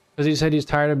because he said he's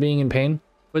tired of being in pain.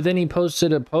 But then he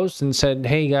posted a post and said,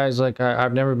 hey guys, like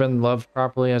I've never been loved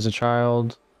properly as a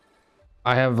child.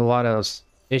 I have a lot of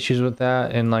issues with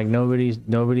that, and like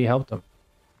nobody helped him.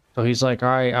 So he's like, all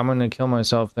right, I'm gonna kill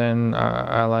myself then.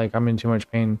 I'm in too much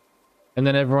pain. And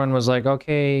then everyone was like,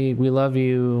 okay, we love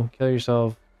you, kill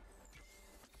yourself.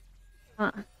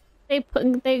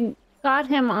 They got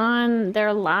him on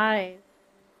their live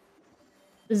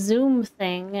Zoom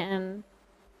thing, and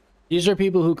these are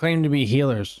people who claim to be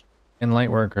healers and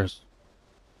light workers.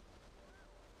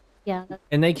 Yeah.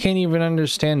 And they can't even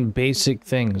understand basic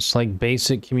things, like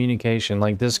basic communication.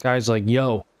 Like this guy's like,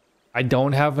 yo, I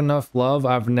don't have enough love.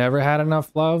 I've never had enough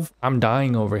love. I'm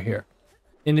dying over here.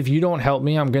 And if you don't help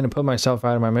me, I'm going to put myself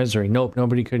out of my misery. Nope,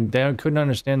 they couldn't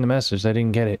understand the message. They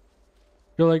didn't get it.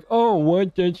 They're like, oh,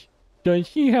 what does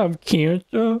he have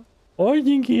cancer? Oh, I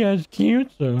think he has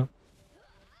cancer.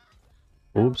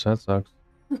 Oops, that sucks.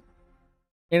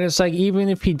 And it's like, even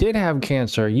if he did have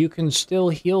cancer, you can still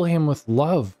heal him with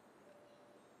love.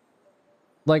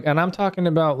 Like, and I'm talking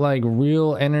about like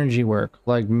real energy work,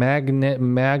 like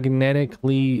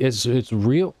magnetically, it's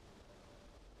real.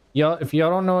 Y'all, if y'all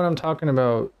don't know what I'm talking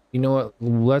about, you know what?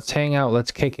 Let's hang out.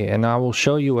 Let's kick it, and I will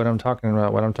show you what I'm talking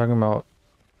about. What I'm talking about: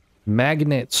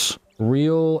 magnets,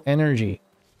 real energy,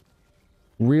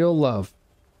 real love.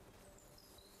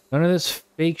 None of this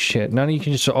fake shit. None of you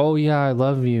can just, oh yeah, I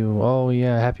love you. Oh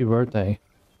yeah, happy birthday.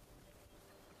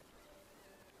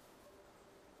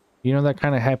 You know that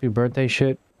kind of happy birthday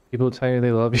shit? People tell you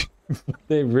they love you.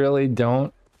 They really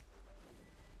don't.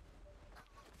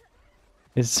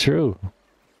 It's true.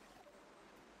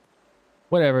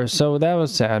 Whatever, so that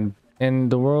was sad. And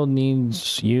the world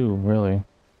needs you, really.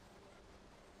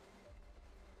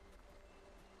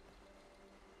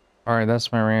 Alright,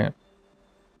 that's my rant.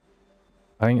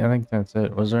 I think that's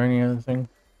it. Was there any other thing?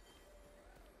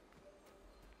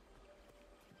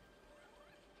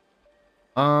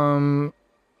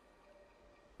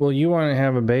 Well, you want to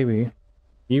have a baby.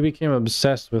 You became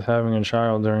obsessed with having a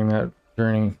child during that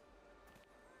journey.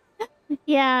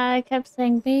 Yeah, I kept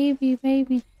saying baby,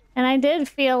 baby. And I did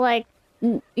feel like,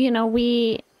 you know,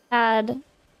 we had...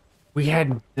 We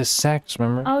had the sex,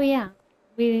 remember? Oh, yeah.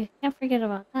 We can't forget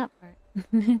about that part.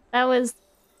 That was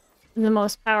the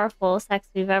most powerful sex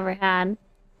we've ever had.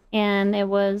 And it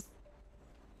was...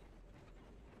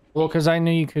 Well, because I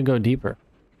knew you could go deeper.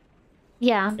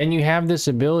 Yeah. And you have this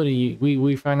ability,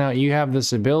 we find out you have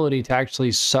this ability to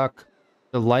actually suck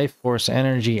the life force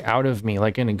energy out of me,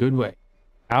 like in a good way.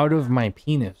 Out of my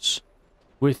penis.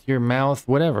 With your mouth,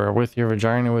 whatever, with your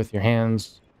vagina, with your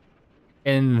hands.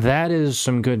 And that is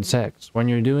some good sex, when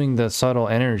you're doing the subtle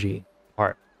energy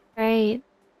part. Right.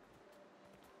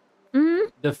 Mm-hmm.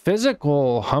 The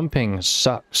physical humping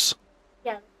sucks.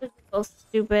 Yeah, the physical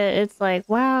stupid. It's like,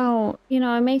 wow, you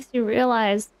know, it makes you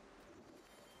realize,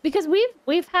 because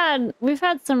we've had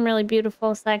some really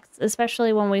beautiful sex,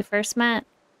 especially when we first met.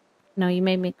 You know, you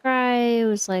made me cry. It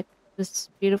was like this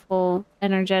beautiful,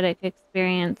 energetic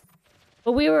experience.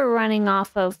 But we were running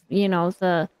off of, you know,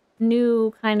 the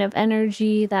new kind of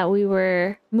energy that we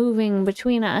were moving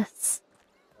between us.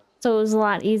 So it was a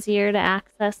lot easier to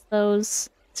access those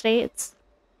states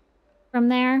from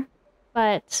there.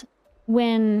 But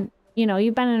when, you know,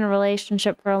 you've been in a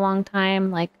relationship for a long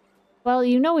time, like, well,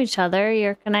 you know each other,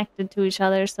 you're connected to each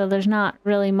other, so there's not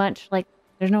really much, like,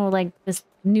 there's no, like, this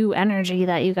new energy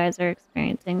that you guys are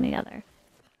experiencing together.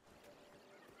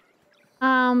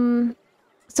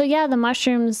 So yeah, the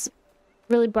mushrooms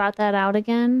really brought that out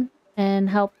again and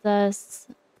helped us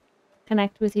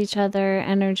connect with each other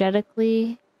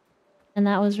energetically, and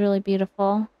that was really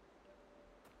beautiful.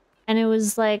 And it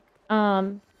was like,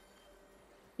 you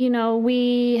know,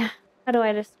 how do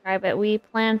I describe it? We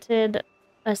planted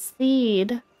a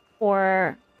seed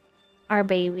for our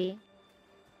baby,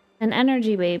 an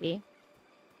energy baby.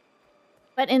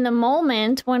 But in the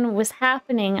moment when it was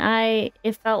happening,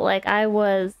 it felt like I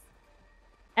was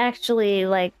actually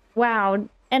like, wow.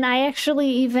 And I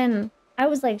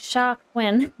was like shocked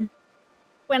when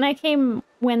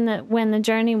when the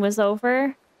journey was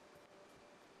over.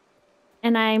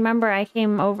 And I remember I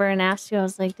came over and asked you, I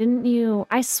was like,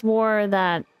 I swore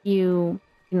that you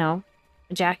know,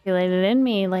 ejaculated in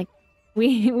me. Like,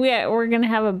 we're gonna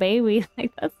have a baby.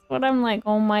 Like, that's what I'm like,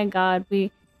 oh my God,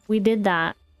 we did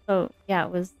that. So yeah,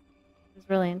 it was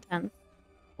really intense.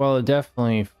 Well, it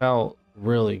definitely felt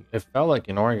like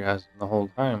an orgasm the whole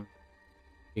time.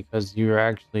 Because you were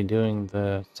actually doing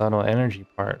the subtle energy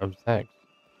part of sex.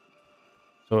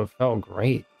 So it felt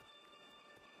great.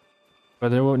 But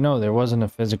there wasn't a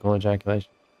physical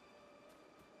ejaculation.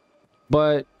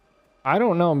 But I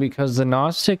don't know, because the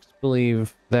Gnostics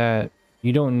believe that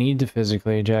you don't need to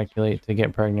physically ejaculate to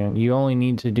get pregnant. You only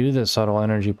need to do the subtle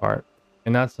energy part.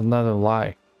 And that's another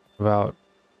lie about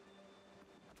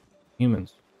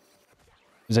humans.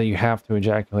 Is that you have to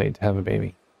ejaculate to have a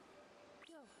baby.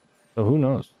 So who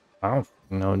knows? I don't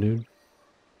know, dude.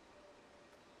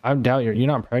 I doubt you're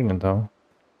not pregnant though.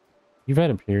 You've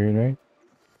had a period, right?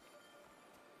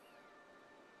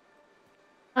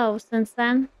 Oh, since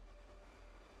then?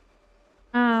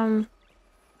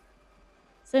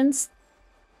 Since...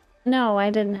 No, I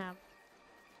didn't have.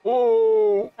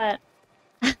 Oh! But...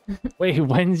 Wait,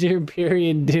 when's your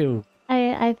period due?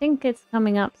 I think it's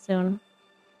coming up soon.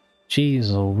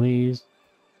 Jeez Louise.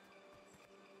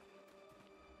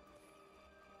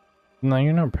 No,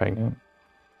 you're not pregnant.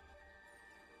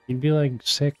 You'd be like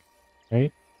sick,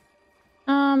 right?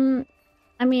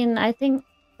 I mean, I think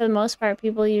for the most part,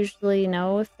 people usually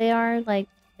know if they are, like,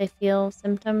 they feel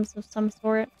symptoms of some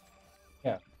sort.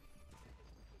 Yeah.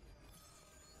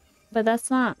 But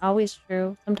that's not always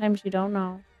true. Sometimes you don't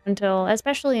know until,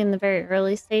 especially in the very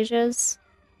early stages.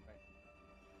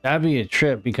 That'd be a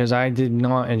trip because I did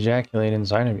not ejaculate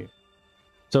inside of you.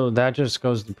 So that just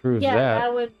goes to prove Yeah, that.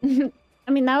 that would.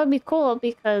 I mean, that would be cool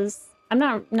because I'm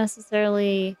not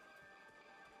necessarily.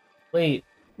 Wait,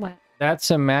 What?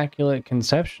 that's immaculate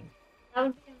conception. That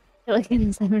would be like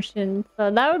consumption.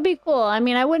 So that would be cool. I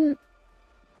mean, I wouldn't.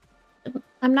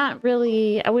 I'm not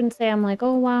really. I wouldn't say I'm like,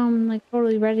 oh wow, I'm like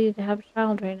totally ready to have a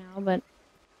child right now, but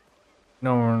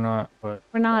No, we're not. But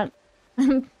we're not.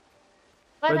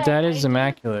 But that is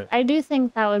immaculate. I do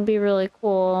think that would be really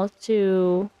cool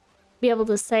to be able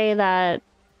to say that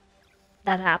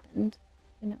that happened.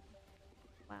 You know,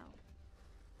 wow.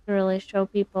 To really show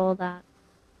people that.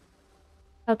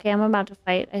 Okay, I'm about to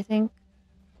fight, I think.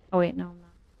 Oh wait, no, I'm not.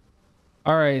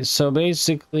 All right, so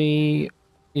basically,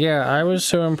 yeah, I was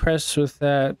so impressed with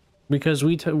that because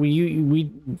we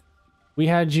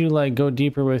had you like go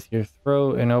deeper with your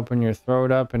throat and open your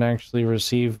throat up and actually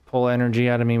pull energy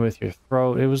out of me with your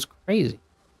throat. It was crazy.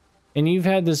 And you've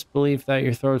had this belief that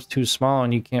your throat's too small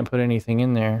and you can't put anything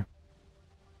in there.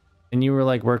 And you were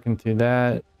like working through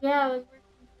that. Yeah, I was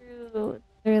working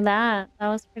through that. That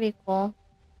was pretty cool.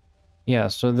 Yeah,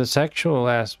 so the sexual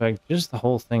aspect, just the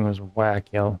whole thing was whack,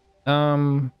 yo.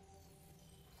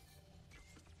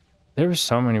 There was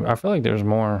so many. I feel like there's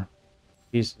more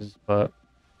pieces, but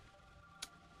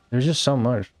there's just so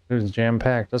much. It was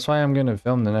jam-packed. That's why I'm gonna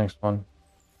film the next one.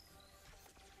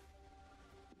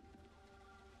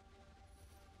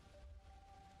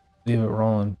 Leave it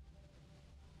rolling.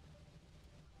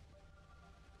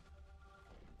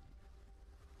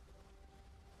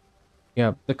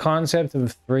 Yeah, the concept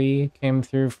of 3 came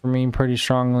through for me pretty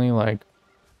strongly, like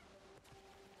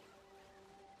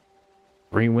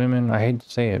 3 women. I hate to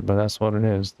say it, but that's what it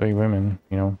is. 3 women,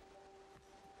 you know.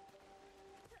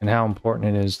 And how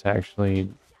important it is to actually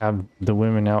have the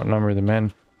women outnumber the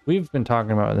men. We've been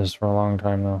talking about this for a long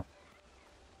time, though.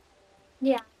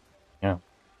 Yeah. Yeah.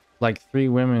 Like 3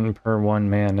 women per 1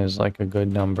 man is like a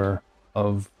good number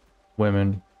of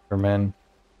women for men.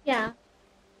 Yeah.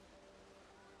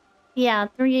 Yeah,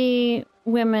 3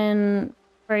 women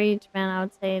for each man, I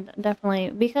would say, definitely,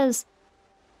 because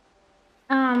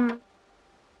Well,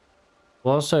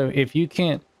 also, if you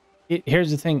can't,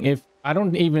 here's the thing: if I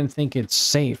don't even think it's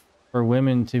safe for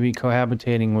women to be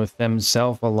cohabitating with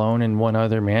themselves alone and one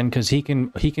other man, because he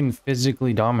can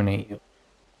physically dominate you.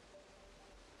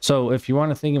 So if you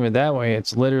want to think of it that way,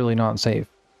 it's literally not safe.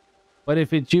 But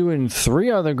if it's you and 3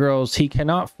 other girls, he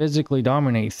cannot physically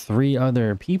dominate 3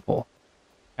 other people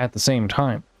at the same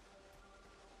time.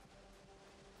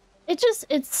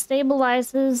 it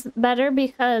stabilizes better,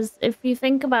 because if you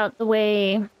think about the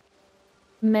way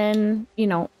men, you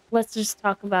know, let's just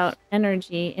talk about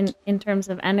energy in terms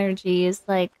of energy, is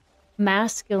like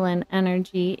masculine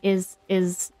energy is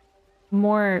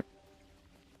more,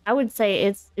 I would say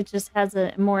it just has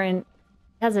a more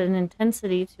has an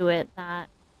intensity to it that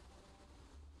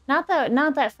not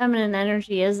that feminine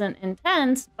energy isn't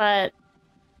intense, but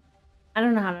I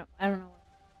don't know.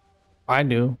 I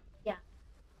do. Yeah.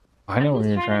 I know what I'm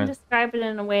you're just trying to describe it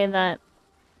in a way that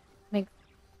makes.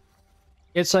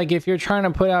 It's like if you're trying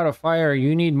to put out a fire,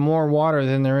 you need more water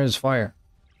than there is fire.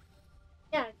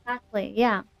 Yeah, exactly.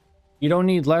 Yeah. You don't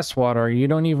need less water. You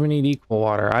don't even need equal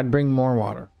water. I'd bring more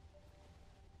water.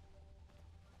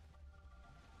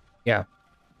 Yeah.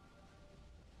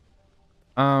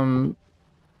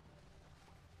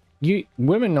 You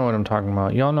women know what I'm talking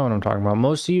about. Y'all know what I'm talking about.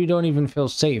 Most of you don't even feel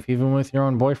safe, even with your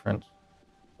own boyfriends.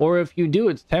 Or if you do,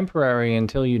 it's temporary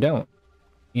until you don't.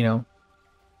 You know?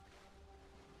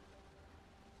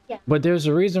 Yeah. But there's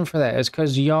a reason for that. It's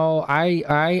because y'all,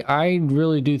 I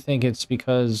really do think it's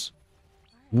because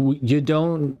you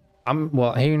don't,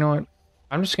 well, hey, you know what?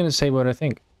 I'm just going to say what I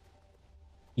think.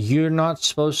 You're not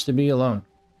supposed to be alone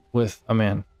with a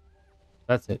man.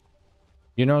 That's it.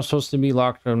 You're not supposed to be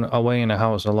locked away in a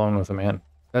house alone with a man.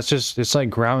 That's just, it's like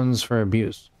grounds for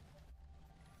abuse.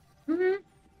 Mm-hmm.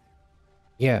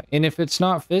 Yeah, and if it's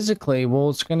not physically, well,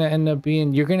 it's going to end up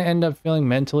being, you're going to end up feeling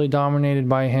mentally dominated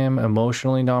by him,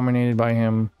 emotionally dominated by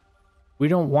him. We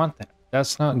don't want that.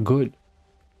 That's not good.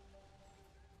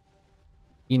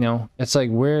 You know, it's like,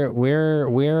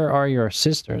 where are your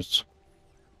sisters?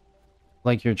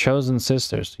 Like your chosen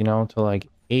sisters, you know, to like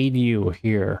aid you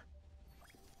here.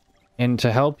 And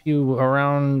to help you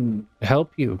around,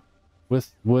 help you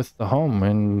with the home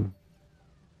and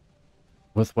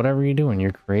with whatever you're doing, your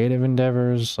creative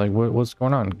endeavors, like what's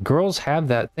going on. Girls have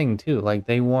that thing too. Like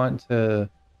they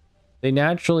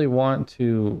naturally want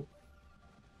to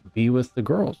be with the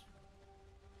girls.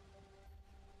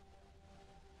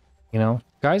 You know,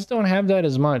 guys don't have that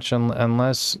as much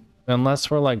unless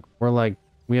we're like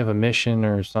we have a mission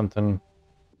or something.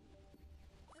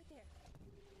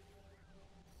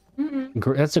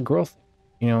 Mm-hmm. That's a girl thing.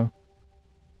 you know,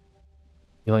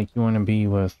 you want to be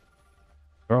with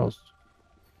girls,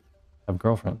 have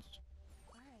girlfriends.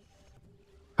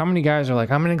 How many guys are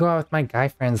like, I'm gonna go out with my guy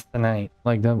friends tonight?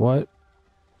 Like that, what?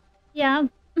 Yeah.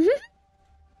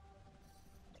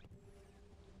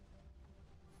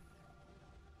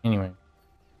 Anyway.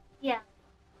 Yeah.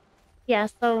 Yeah,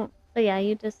 so yeah,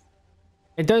 you just...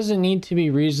 It doesn't need to be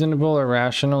reasonable or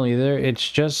rational either. It's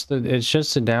just a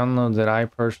download that I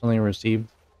personally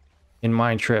received in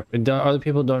my trip. Other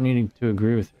people don't need to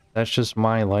agree with it. That's just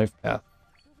my life path.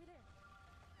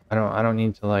 I don't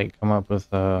need to like come up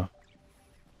with a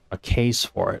case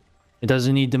for it. It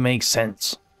doesn't need to make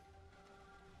sense.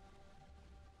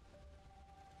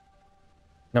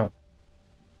 No.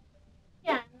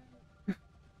 Yeah.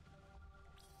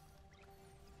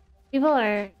 People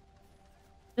are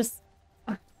just...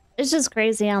 It's just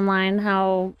crazy online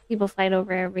how people fight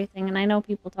over everything, and I know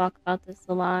people talk about this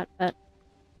a lot, but...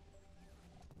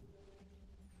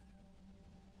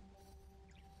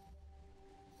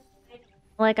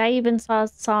 Like, I even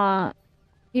saw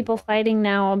people fighting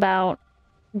now about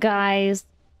guys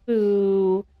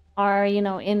who are, you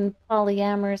know, in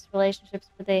polyamorous relationships,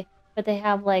 but they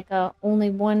have like a only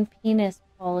one penis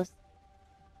policy.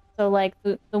 So like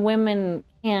the women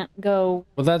can't go...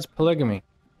 Well, that's polygamy.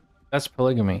 That's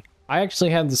polygamy. I actually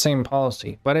had the same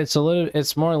policy, but it's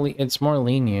more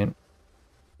lenient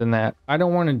than that. I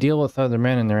don't want to deal with other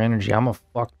men and their energy. I'm a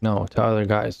fuck no to other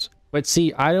guys. But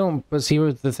see,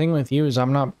 the thing with you is I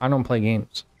don't play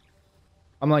games.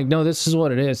 I'm like, no, this is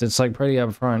what it is. It's like pretty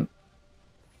upfront.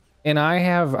 And I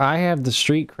have the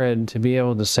street cred to be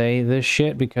able to say this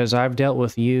shit because I've dealt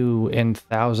with you and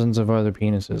thousands of other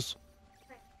penises.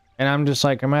 And I'm just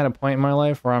like, I'm at a point in my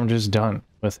life where I'm just done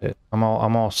with it. I'm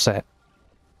all set.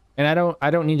 And I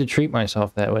don't need to treat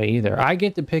myself that way either. I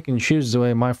get to pick and choose the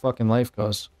way my fucking life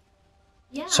goes.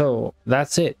 Yeah. So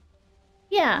that's it.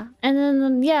 Yeah, and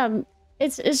then yeah,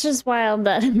 it's just wild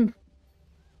that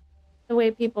the way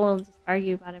people just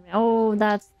argue about it. Oh,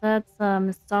 that's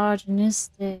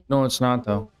misogynistic. No, it's not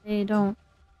though. They don't.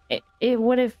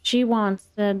 What if she wants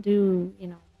to do, you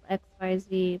know, X, Y,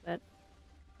 Z? But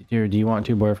Dear, do you want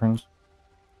 2 boyfriends?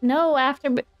 no,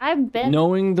 I've been...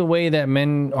 Knowing the way that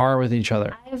men are with each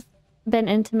other. I've been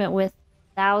intimate with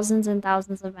thousands and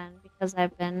thousands of men because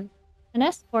I've been an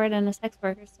escort and a sex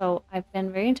worker, so I've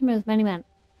been very intimate with many men.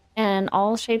 And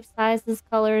all shapes, sizes,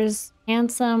 colors,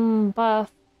 handsome,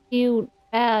 buff, cute,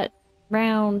 fat,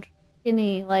 round,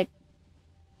 skinny, like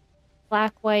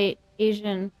black, white,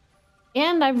 Asian.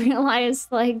 And I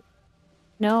realized, like,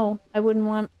 no, I wouldn't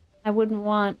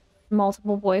want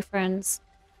multiple boyfriends.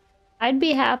 I'd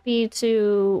be happy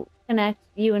to connect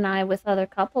you and I with other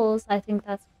couples. I think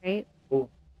that's great. Cool.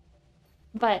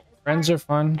 But Friends are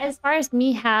fun. as far as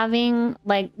me having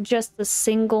like just a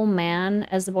single man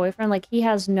as a boyfriend, like he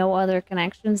has no other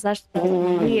connections, that's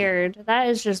weird. That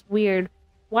is just weird.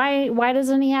 Why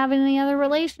doesn't he have any other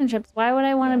relationships? Why would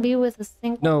I want to be with a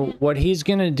single man? What he's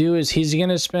gonna do is he's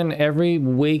gonna spend every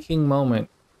waking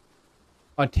moment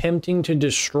attempting to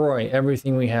destroy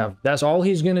everything we have. That's all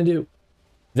he's gonna do.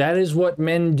 That is what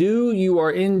men do. You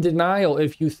are in denial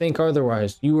if you think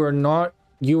otherwise. You are not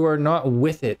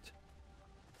with it.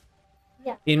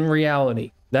 Yeah. In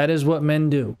reality, that is what men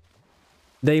do.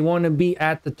 They want to be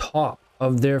at the top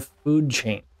of their food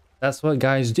chain. That's what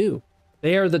guys do.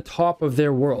 They are the top of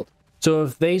their world. So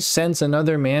if they sense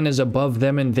another man is above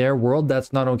them in their world,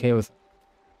 that's not okay with them.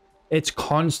 It's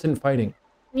constant fighting.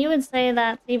 You would say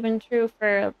that's even true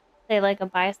for, say, like a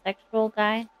bisexual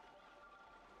guy?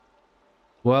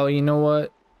 Well, you know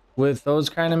what? With those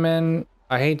kind of men,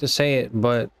 I hate to say it,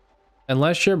 but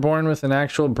unless you're born with an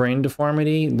actual brain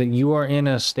deformity, that you are in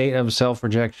a state of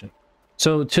self-rejection.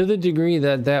 So to the degree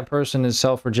that that person is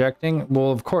self-rejecting,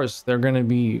 well, of course, they're going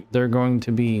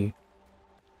to be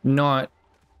not,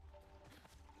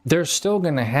 they're still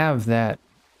going to have that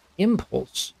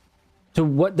impulse. To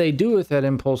what they do with that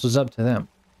impulse is up to them.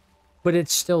 But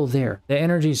it's still there. The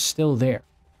energy's still there.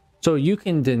 So you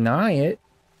can deny it.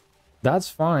 That's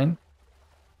fine.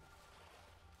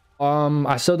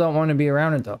 I still don't want to be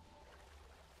around it though.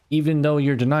 Even though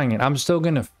you're denying it, I'm still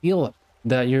gonna feel it,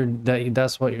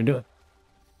 that's what you're doing,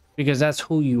 because that's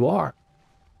who you are.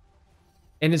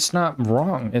 And it's not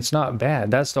wrong. It's not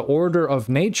bad. That's the order of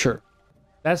nature.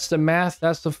 That's the math.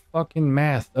 That's the fucking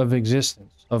math of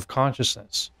existence, of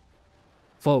consciousness.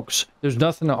 Folks, there's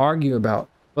nothing to argue about.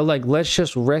 But like, let's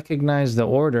just recognize the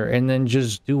order and then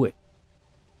just do it.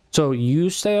 So you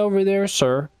stay over there,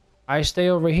 sir. I stay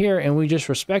over here, and we just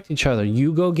respect each other.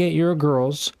 You go get your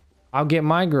girls. I'll get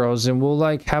my girls, and we'll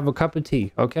like have a cup of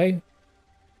tea, okay?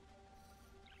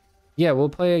 Yeah, we'll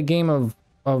play a game of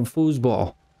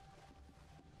foosball.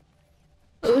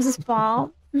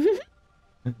 Foosball.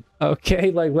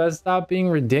 Okay, like let's stop being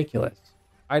ridiculous.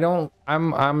 I'm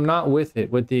not with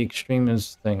it with the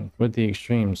extremist thing, with the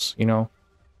extremes, you know,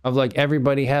 of like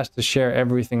everybody has to share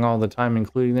everything all the time,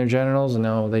 including their genitals.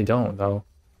 No, they don't though.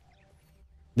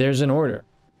 There's an order.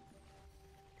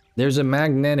 There's a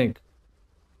magnetic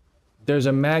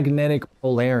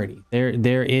polarity.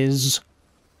 There is,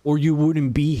 or you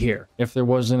wouldn't be here if there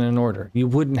wasn't an order. You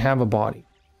wouldn't have a body.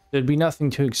 There'd be nothing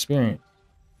to experience,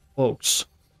 folks.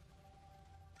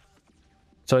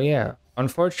 So yeah,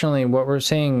 unfortunately what we're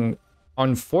saying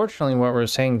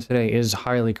today is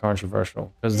highly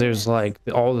controversial because there's like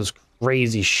all this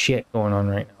crazy shit going on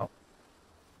right now.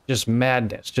 Just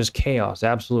madness, just chaos,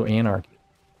 absolute anarchy.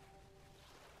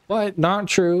 But not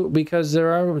true, because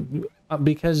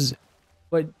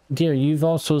but dear, you've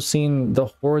also seen the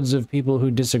hordes of people who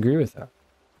disagree with that.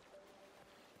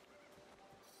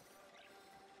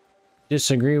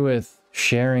 Disagree with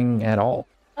sharing at all.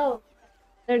 Oh,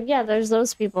 yeah, there's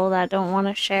those people that don't want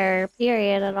to share,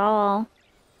 period, at all.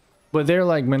 But they're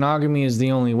like, monogamy is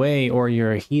the only way, or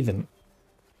you're a heathen.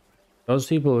 Those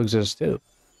people exist too.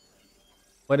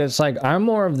 But it's like, I'm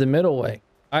more of the middle way.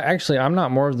 I'm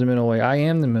not more of the middle way. I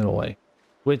am the middle way,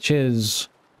 which is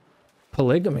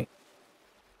polygamy.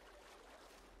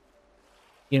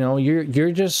 You know, you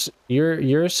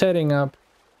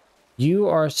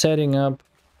are setting up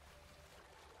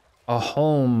a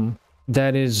home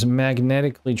that is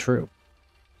magnetically true,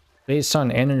 based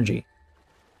on energy,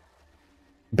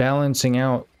 balancing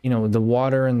out, you know, the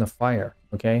water and the fire.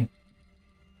 Okay,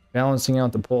 balancing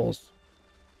out the poles.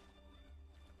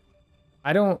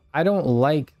 I don't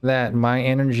like that my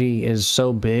energy is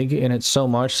so big and it's so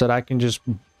much that I can just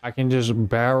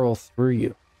barrel through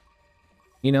you.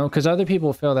 You know, because other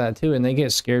people feel that too, and they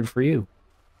get scared for you.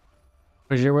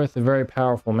 Because you're with a very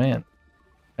powerful man.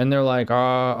 And they're like,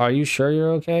 are you sure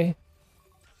you're okay?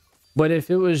 But if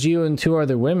it was you and two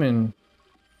other women,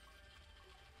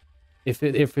 if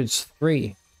it's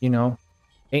three, you know,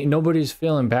 ain't nobody's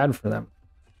feeling bad for them.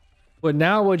 But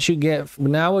now what you get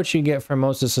from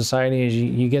most of society is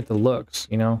you get the looks,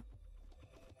 you know.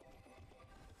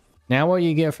 Now what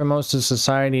you get from most of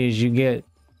society is you get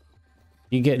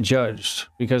judged,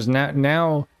 because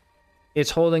now it's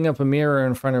holding up a mirror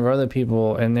in front of other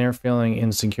people and they're feeling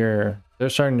insecure. They're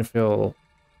starting to feel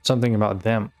something about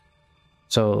them.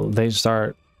 So they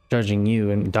start judging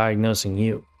you and diagnosing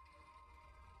you.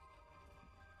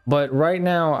 But right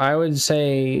now, I would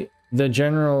say the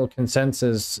general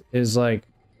consensus is like,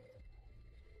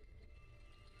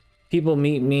 people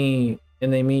meet me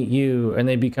and they meet you and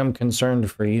they become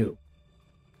concerned for you.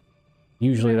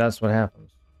 Usually that's what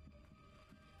happens.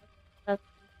 That's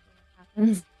what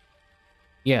happens.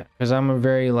 Yeah, because I'm a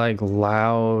very like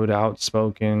loud,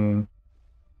 outspoken,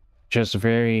 just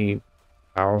very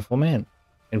powerful man.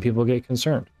 And people get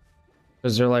concerned.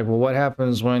 Because they're like, well, what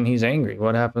happens when he's angry?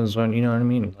 What happens when, you know what I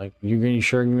mean? Like, you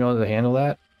sure gonna be able to handle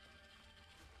that?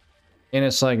 And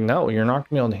it's like, no, you're not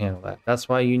gonna be able to handle that. That's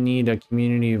why you need a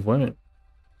community of women.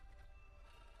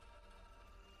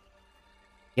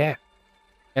 Yeah.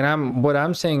 And what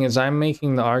I'm saying is I'm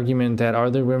making the argument that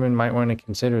other women might want to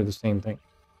consider the same thing.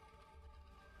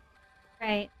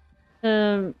 Right.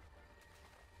 To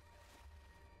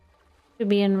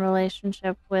be in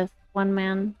relationship with one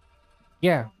man.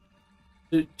 Yeah.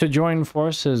 To join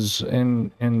forces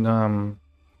and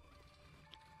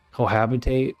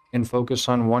cohabitate and focus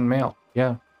on one male.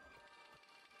 Yeah.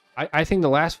 I think the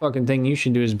last fucking thing you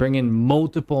should do is bring in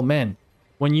multiple men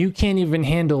when you can't even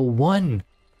handle one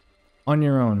on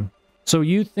your own. So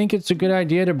you think it's a good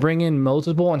idea to bring in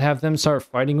multiple and have them start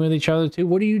fighting with each other too?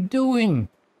 What are you doing?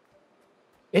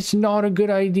 It's not a good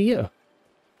idea.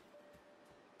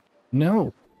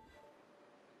 No.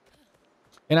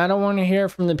 And I don't want to hear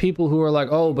from the people who are like,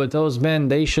 oh, but those men,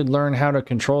 they should learn how to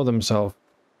control themselves.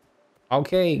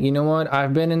 Okay, you know what?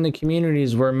 I've been in the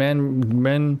communities where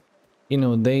men, you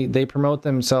know, they promote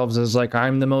themselves as like,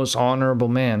 I'm the most honorable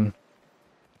man.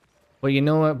 But you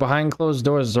know what? Behind closed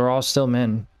doors, they're all still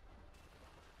men.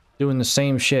 Doing the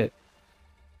same shit.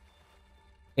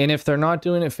 And if they're not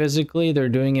doing it physically, they're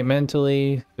doing it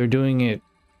mentally. They're doing it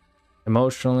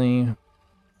emotionally.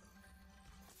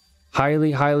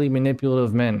 Highly, highly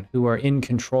manipulative men who are in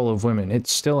control of women.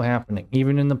 It's still happening.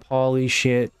 Even in the poly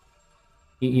shit.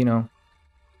 You know.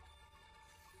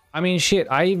 I mean, shit.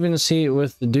 I even see it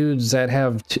with the dudes that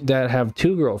have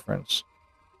two girlfriends.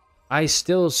 I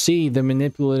still see the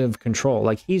manipulative control.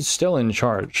 Like, he's still in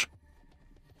charge.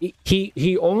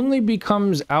 He only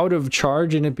becomes out of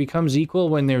charge and it becomes equal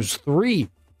when there's three.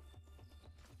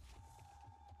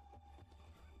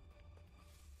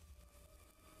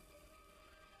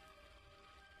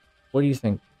 What do you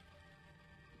think?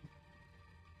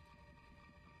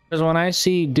 Because when I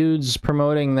see dudes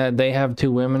promoting that they have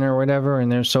 2 women or whatever,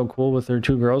 and they're so cool with their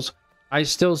 2 girls, I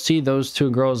still see those 2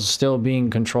 girls still being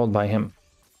controlled by him.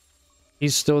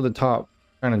 He's still the top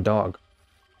kind of dog.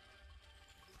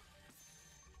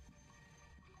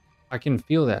 I can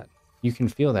feel that. You can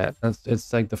feel that.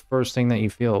 It's like the first thing that you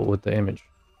feel with the image.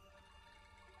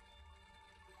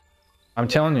 I'm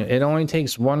telling you, it only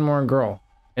takes one more girl.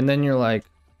 And then you're like...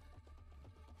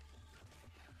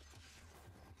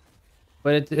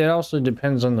 But it also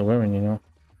depends on the women, you know?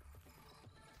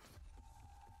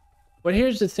 But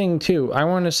here's the thing, too. I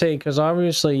want to say, because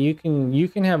obviously you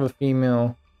can have a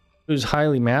female who's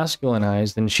highly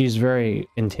masculinized, and she's very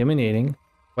intimidating.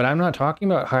 But I'm not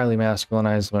talking about highly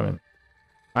masculinized women.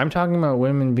 I'm talking about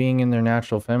women being in their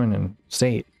natural feminine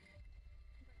state.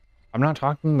 I'm not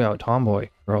talking about tomboy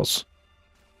girls.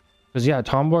 Because, yeah,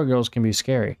 tomboy girls can be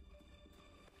scary.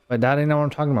 But that ain't what I'm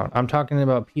talking about. I'm talking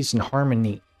about peace and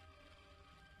harmony.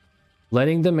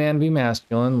 Letting the man be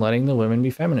masculine, letting the women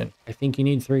be feminine. I think you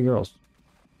need 3 girls.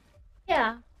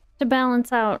 Yeah. To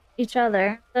balance out each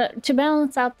other. To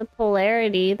balance out the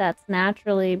polarity that's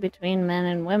naturally between men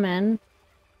and women,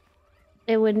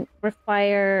 it would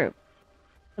require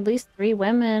at least 3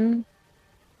 women.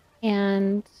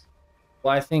 And...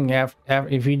 Well, I think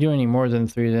if you do any more than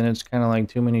 3, then it's kind of like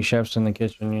too many chefs in the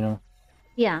kitchen, you know?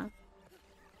 Yeah.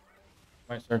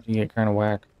 Might start to get kind of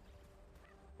whack.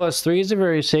 Plus, 3 is a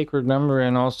very sacred number,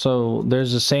 and also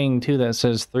there's a saying too that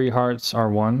says 3 hearts are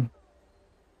 1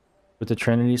 with the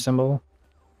Trinity symbol.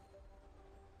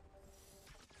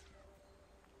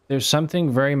 There's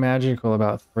something very magical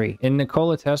about 3. And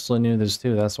Nikola Tesla knew this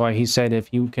too. That's why he said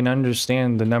if you can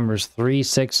understand the numbers 3,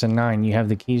 6, and 9, you have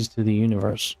the keys to the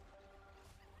universe.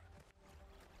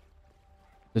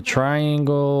 The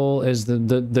triangle is the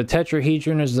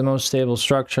tetrahedron is the most stable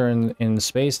structure in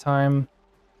space-time.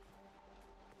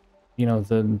 You know,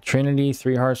 the Trinity,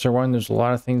 3 hearts are 1. There's a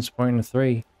lot of things pointing to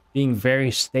 3 being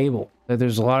very stable. That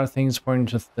there's a lot of things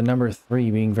pointing to the number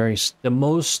 3 being the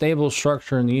most stable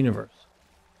structure in the universe.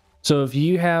 So if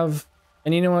you have,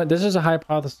 and you know what, this is a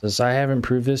hypothesis. I haven't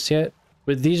proved this yet,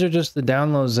 but these are just the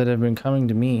downloads that have been coming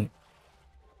to me.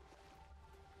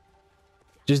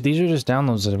 These are just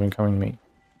downloads that have been coming to me.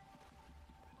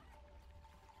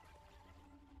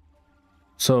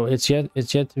 So it's yet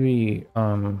to be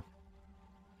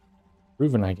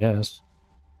proven, I guess.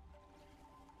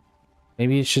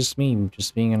 Maybe it's just me,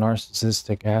 just being a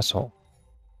narcissistic asshole.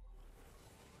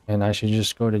 And I should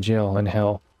just go to jail in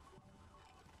hell.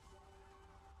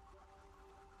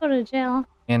 Go to jail.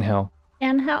 And hell.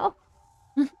 And hell?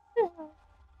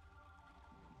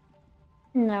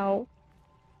 No.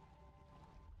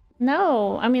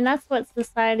 No. I mean, that's what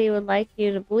society would like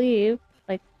you to believe.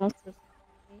 Like most of society.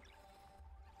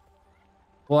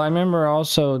 Well, I remember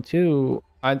also, too,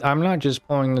 I'm not just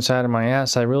pulling this out of my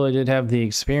ass. I really did have the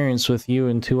experience with you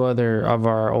and 2 other of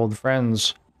our old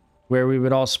friends where we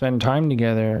would all spend time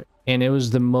together, and it was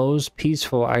the most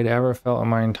peaceful I'd ever felt in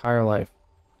my entire life.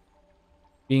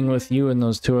 Being with you and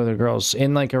those 2 other girls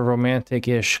in like a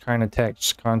romantic-ish kind of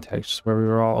context where we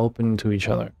were all open to each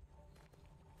other.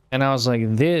 And I was like,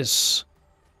 this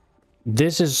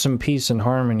is some peace and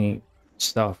harmony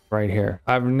stuff right here.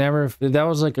 That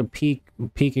was like a peak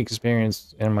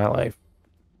experience in my life.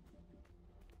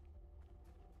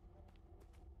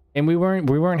 And we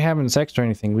weren't having sex or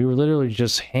anything. We were literally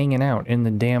just hanging out in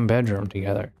the damn bedroom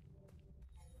together.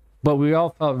 But we all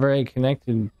felt very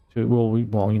connected to,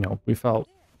 well, you know, we felt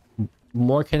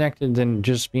more connected than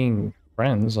just being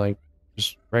friends, like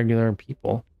just regular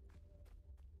people.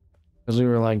 Because we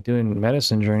were like doing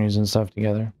medicine journeys and stuff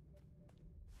together.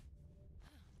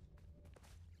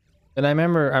 And I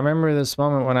remember this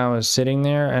moment when I was sitting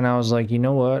there and I was like, you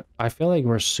know what? I feel like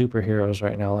we're superheroes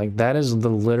right now. Like that is the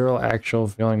literal actual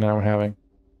feeling that I'm having.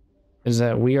 Is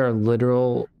that we are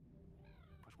literal,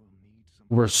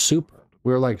 we're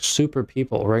like super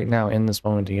people right now in this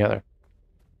moment together.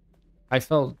 I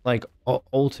felt like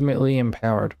ultimately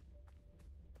empowered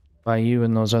by you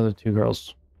and those other 2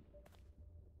 girls.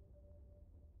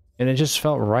 And it just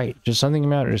felt right. Just something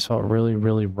about it just felt really,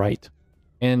 really right.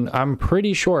 And I'm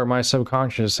pretty sure my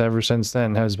subconscious ever since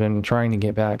then has been trying to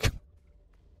get back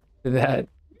to that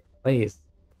place.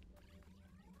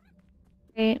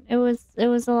 Right. It was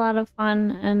a lot of fun,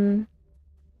 and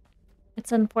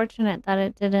it's unfortunate that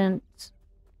it didn't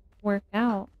work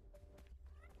out.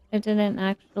 We didn't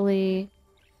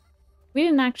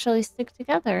actually stick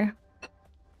together.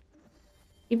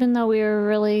 Even though we were a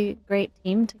really great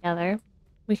team together,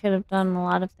 we could have done a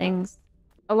lot of things.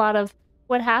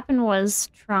 What happened was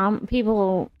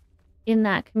people in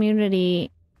that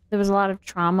community there was a lot of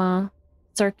trauma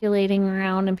circulating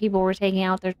around, and people were taking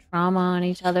out their trauma on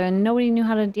each other, and nobody knew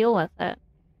how to deal with it.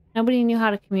 Nobody knew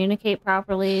how to communicate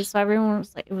properly, so everyone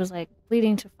was like, it was like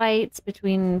leading to fights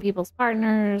between people's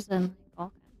partners, and like all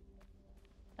kinds.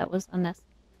 That was unnecessary.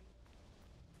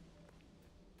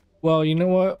 Well, you know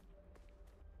what?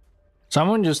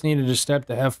 Someone just needed to step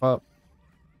the F up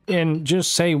and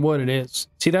just say what it is.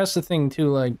 See, that's the thing too.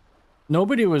 Like,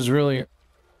 nobody was really,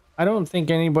 I don't think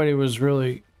anybody was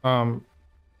really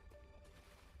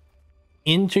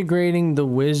integrating the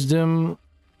wisdom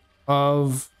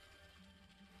of,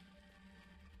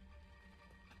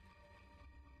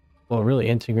 well, really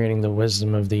integrating the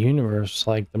wisdom of the universe,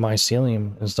 like the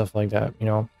mycelium and stuff like that, you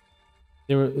know.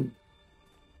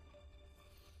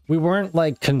 We weren't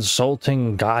like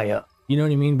consulting Gaia. You know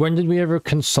what I mean? When did we ever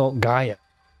consult Gaia?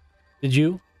 Did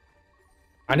you?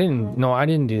 I didn't. No, I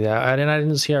didn't do that. I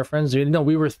didn't see our friends do it. No,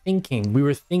 we were thinking. We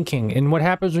were thinking. And what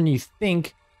happens when you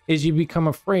think is you become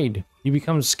afraid. You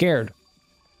become scared.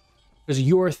 Because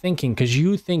you're thinking. Because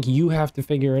you think you have to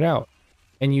figure it out.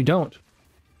 And you don't.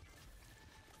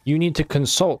 You need to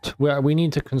consult. We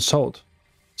need to consult.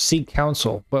 Seek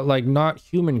counsel. But like not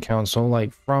human counsel.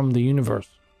 Like from the universe.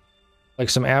 Like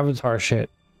some Avatar shit.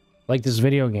 Like this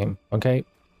video game. Okay?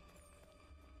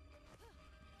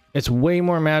 It's way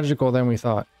more magical than we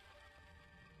thought.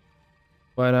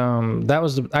 But that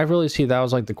was I really see that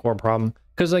was like the core problem.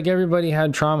 Because like everybody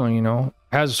had trauma, you know,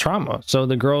 has trauma. So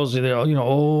the girls, you know,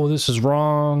 oh, this is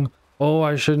wrong. Oh,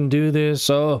 I shouldn't do this.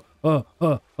 And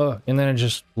then it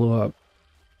just blew up.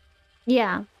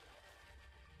 Yeah.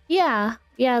 Yeah.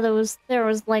 Yeah, there was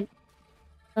like,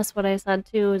 that's what I said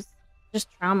too, is just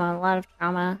trauma, a lot of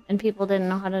trauma. And people didn't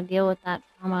know how to deal with that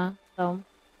trauma. So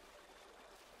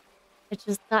it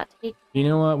just got taken. You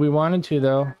know what? We wanted to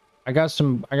though. I got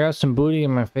some booty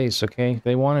in my face, okay?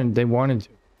 They wanted to.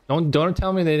 Don't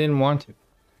tell me they didn't want to.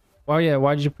 Well, yeah,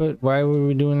 why were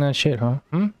we doing that shit, huh?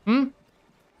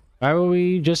 Why were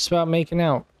we just about making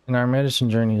out in our medicine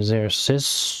journeys there,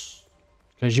 sis?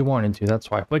 Because you wanted to,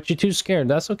 that's why. But you're too scared,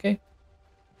 that's okay.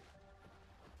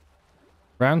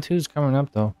 Round 2's coming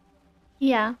up though.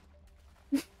 Yeah.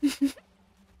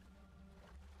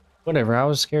 Whatever, I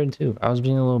was scared too. I was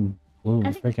being a little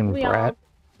freaking brat.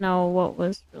 Know what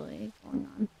was really going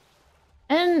on.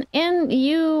 And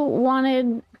you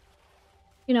wanted,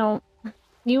 you know,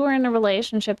 you were in a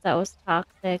relationship that was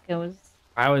toxic.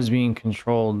 I was being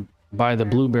controlled by the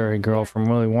blueberry girl from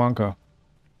Willy Wonka.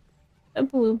 A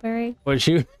blueberry? But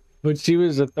she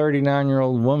was a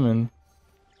 39-year-old woman.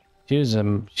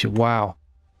 Wow.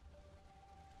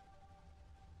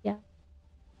 Yeah.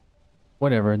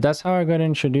 Whatever. That's how I got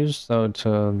introduced though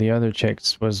to the other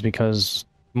chicks, was because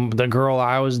the girl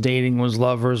I was dating was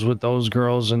lovers with those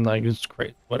girls, and like it's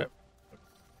crazy. Whatever.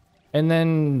 And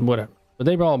then whatever. But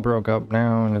they all broke up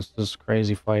now, and it's this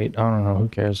crazy fight. I don't know. Who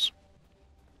cares?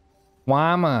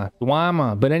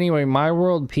 Wama. But anyway, my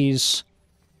world peace,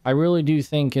 I really do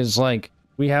think is like,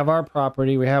 we have our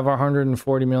property. We have our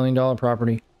 $140 million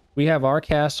property. We have our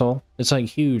castle. It's like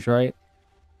huge, right?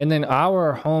 And then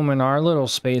our home and our little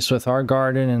space with our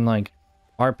garden and like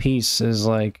our peace is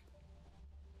like,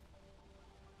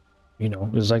 you know,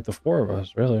 it's like the four of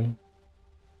us, really.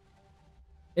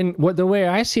 And the way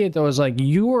I see it though is like,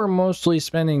 you are mostly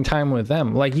spending time with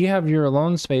them. Like you have your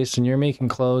alone space and you're making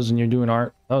clothes and you're doing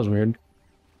art. That was weird.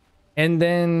 And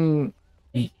then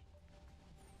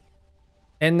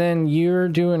you're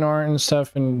doing art and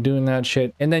stuff and doing that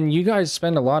shit. And then you guys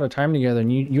spend a lot of time together,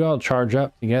 and you all charge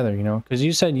up together, you know? Because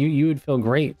you said you would feel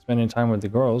great spending time with the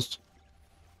girls.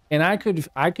 And I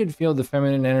could feel the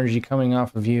feminine energy coming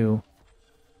off of you.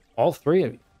 All three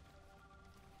of you.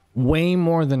 Way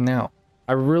more than now.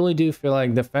 I really do feel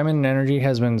like the feminine energy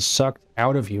has been sucked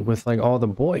out of you with like all the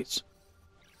boys.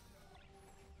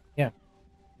 Yeah.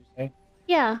 You say?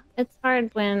 Yeah, it's hard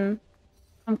when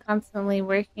I'm constantly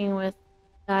working with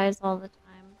guys all the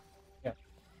time. Yeah.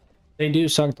 They do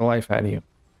suck the life out of you.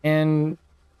 And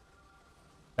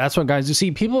that's what guys do.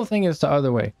 See, people think it's the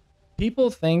other way. People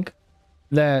think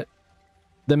that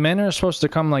the men are supposed to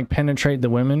come like penetrate the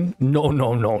women. No.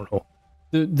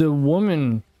 The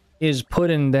woman is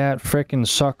putting that frickin'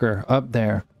 sucker up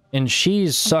there, and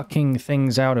she's sucking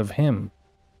things out of him.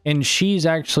 And she's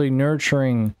actually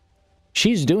nurturing,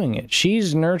 she's doing it.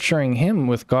 She's nurturing him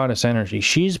with goddess energy.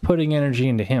 She's putting energy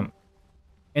into him.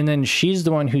 And then she's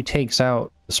the one who takes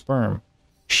out the sperm.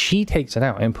 She takes it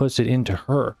out and puts it into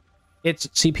her.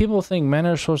 See, people think men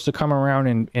are supposed to come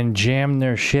around and jam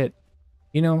their shit,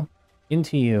 you know,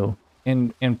 into you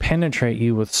and penetrate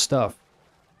you with stuff.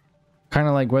 Kind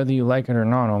of like whether you like it or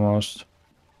not, almost.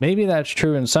 Maybe that's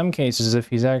true in some cases if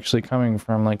he's actually coming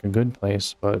from like a good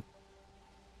place, but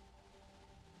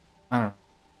I don't know.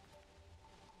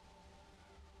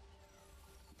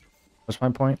 What's my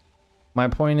point? My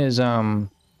point is, oh,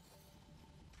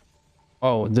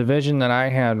 the vision that I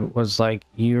had was like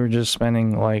you're just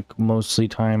spending like mostly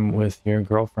time with your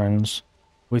girlfriends,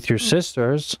 with your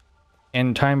sisters,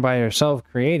 and time by yourself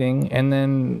creating, and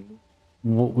then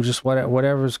just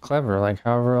whatever's clever, like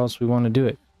however else we want to do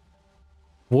it.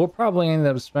 We'll probably end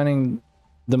up spending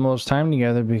the most time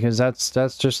together because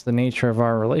that's just the nature of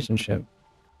our relationship.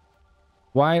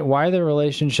 Why the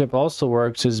relationship also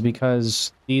works is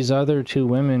because these other two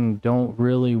women don't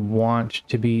really want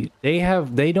to be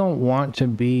they don't want to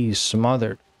be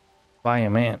smothered by a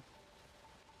man.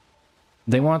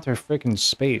 They want their freaking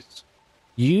space.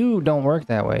 You don't work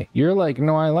that way. You're like,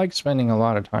 no, I like spending a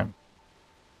lot of time.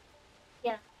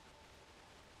 Yeah.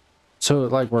 So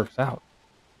it like works out.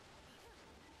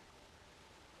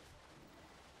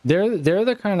 They're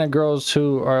the kind of girls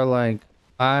who are like,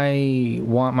 I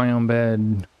want my own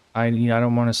bed. I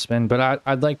don't want to spend, but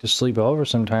I'd like to sleep over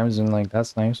sometimes, and like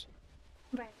that's nice.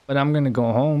 Right. But I'm gonna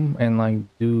go home and like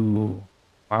do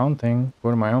my own thing, go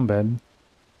to my own bed.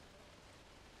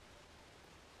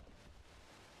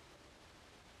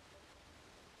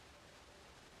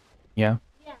 Yeah.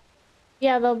 Yeah.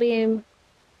 Yeah, they'll be.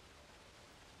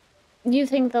 You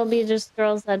think they'll be just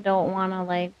girls that don't want to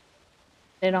like.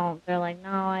 They're like, no,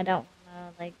 I don't want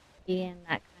to like be in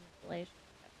that kind of relationship.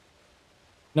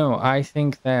 No, I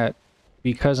think that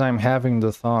because I'm having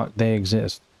the thought, they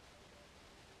exist.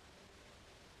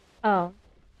 Oh.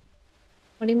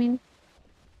 What do you mean?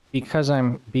 Because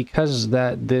that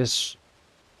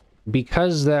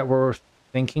we're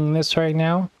thinking this right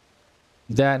now,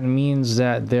 that means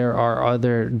that there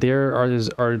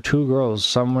are two girls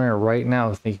somewhere right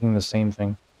now thinking the same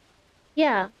thing.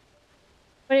 Yeah.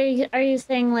 But are you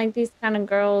saying like these kind of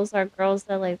girls are girls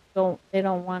that like don't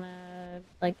want to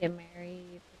like get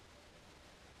married?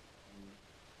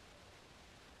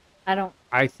 I don't.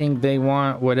 I think they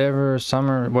want whatever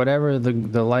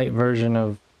the light version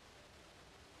of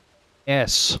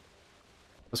S.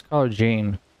 Let's call her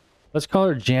Jane. Let's call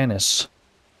her Janice.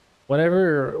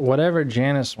 Whatever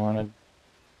Janice wanted.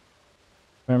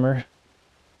 Remember?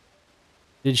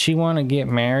 Did she want to get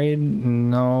married?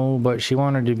 No, but she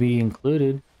wanted to be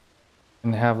included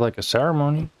and have like a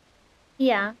ceremony.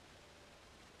 Yeah.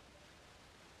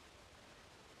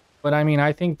 But I mean,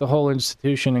 I think the whole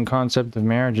institution and concept of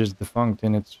marriage is defunct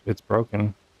and it's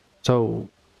broken. So,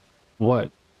 what?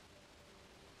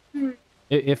 Hmm.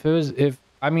 If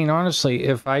I mean honestly,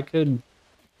 if I could,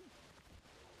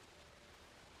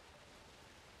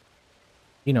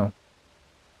 you know,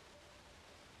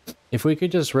 if we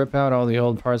could just rip out all the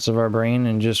old parts of our brain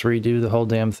and just redo the whole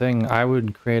damn thing, I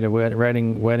would create a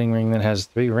wedding ring that has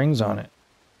 3 rings on it.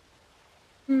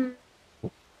 Hmm.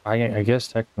 I guess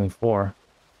technically 4.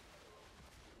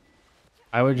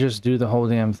 I would just do the whole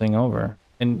damn thing over.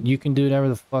 And you can do whatever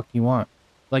the fuck you want.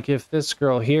 Like if this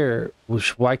girl here,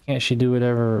 why can't she do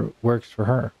whatever works for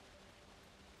her?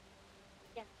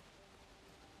 Yeah.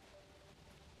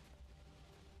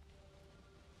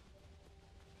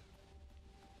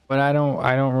 But I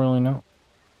don't really know.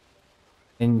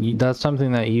 And that's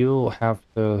something that you'll have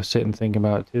to sit and think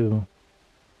about too.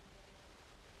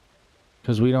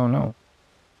 Because we don't know.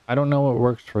 I don't know what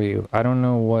works for you. I don't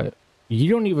know what... You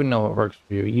don't even know what works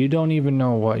for you. You don't even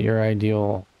know what your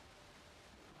ideal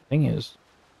thing is.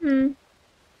 Hmm.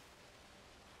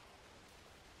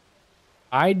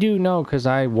 I do know because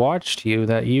I watched you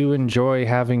that you enjoy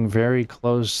having very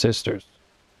close sisters.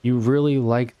 You really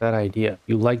like that idea.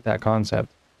 You like that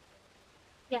concept.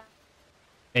 Yeah.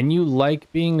 And you like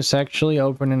being sexually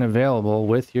open and available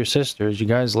with your sisters. You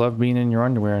guys love being in your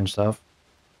underwear and stuff.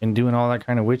 And doing all that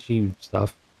kind of witchy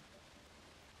stuff.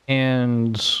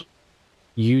 And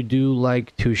you do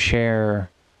like to share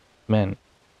men.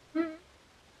 Hmm.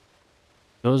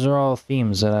 Those are all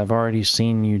themes that I've already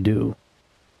seen you do.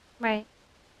 Right.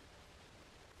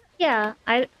 Yeah.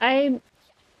 I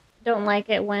don't like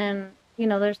it when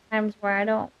there's times where I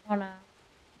don't want to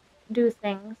do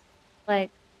things like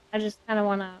I just kind of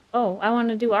want to. Oh, I want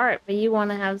to do art, but you want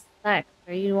to have sex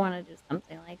or you want to do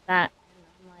something like that, and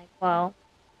I'm like, well,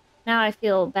 now I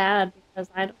feel bad because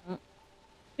I don't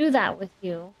do that with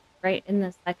you right in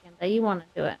this second that you want to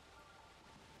do it.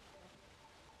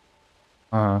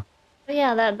 Uh-huh. But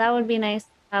yeah, that would be nice to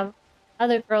have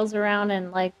other girls around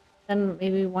and like then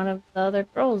maybe one of the other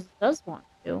girls does want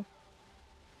to do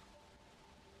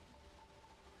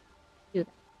that.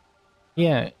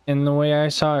 Yeah, and the way I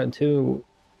saw it too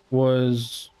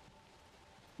was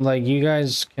like you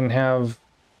guys can have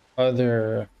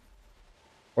other,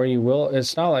 or you will.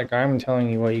 It's not like I'm telling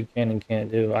you what you can and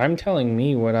can't do. I'm telling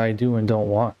me what I do and don't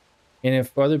want. And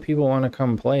if other people want to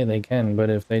come play, they can. But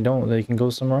if they don't, they can go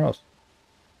somewhere else.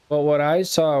 But what I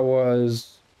saw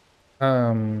was,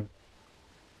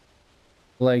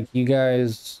 like you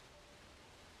guys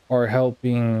are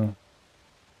helping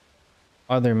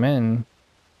other men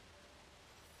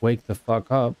wake the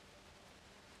fuck up.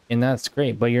 And that's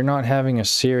great. But you're not having a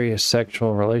serious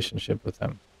sexual relationship with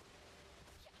them.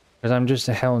 Because I'm just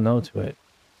a hell no to it.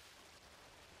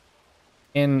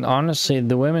 And honestly,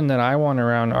 the women that I want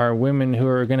around are women who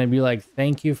are going to be like,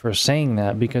 thank you for saying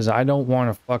that, because I don't want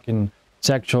a fucking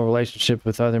sexual relationship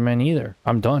with other men either.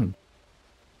 I'm done.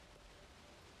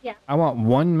 Yeah. I want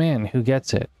one man who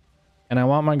gets it. And I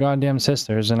want my goddamn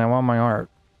sisters, and I want my art.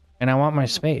 And I want my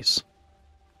space.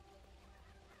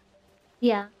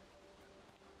 Yeah.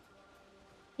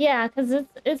 Yeah, because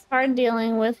it's hard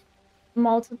dealing with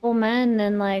multiple men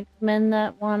and like men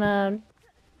that want to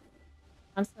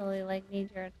constantly like need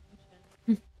your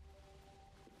attention.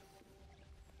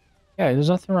 Yeah, there's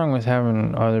nothing wrong with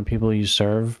having other people you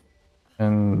serve.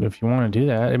 And if you want to do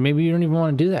that, and maybe you don't even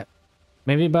want to do that.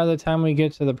 Maybe by the time we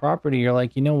get to the property, you're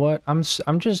like, you know what?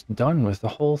 I'm just done with the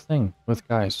whole thing with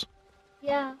guys.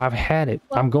 Yeah. I've had it.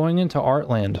 Well, I'm going into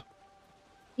Artland.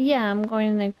 yeah, I'm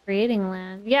going to creating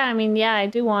land. Yeah, I mean, yeah, I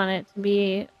do want it to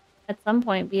be at some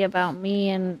point be about me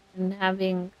and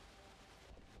having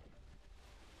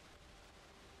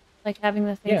having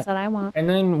the things Yeah. that I want. And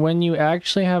then when you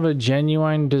actually have a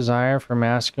genuine desire for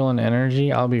masculine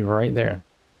energy, I'll be right there.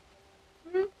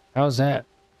 Mm-hmm. How's that?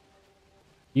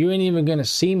 You ain't even gonna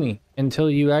see me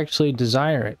until you actually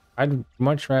desire it. I'd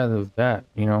much rather that,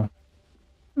 you know,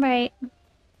 Right.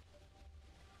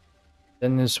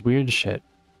 than this weird shit.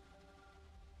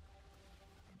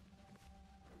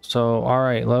 So,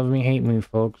 alright, love me, hate me,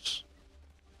 folks.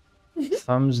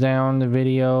 Thumbs down the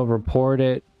video, report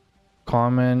it,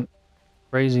 comment,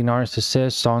 crazy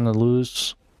narcissists on the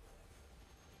loose.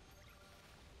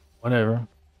 Whatever.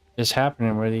 It's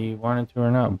happening whether you want it to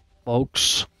or not,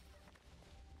 folks.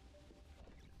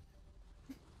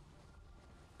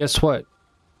 Guess what?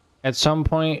 At some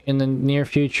point in the near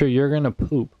future, you're gonna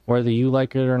poop, whether you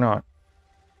like it or not.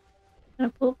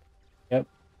 Gonna poop. Yep.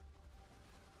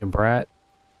 You brat.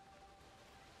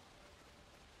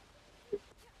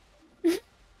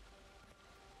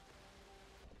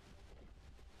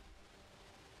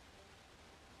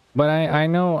 But I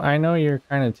know you're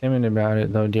kind of timid about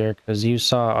it though, dear, because you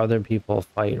saw other people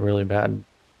fight really bad.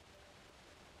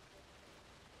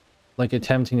 Like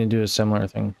attempting to do a similar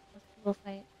thing. Most people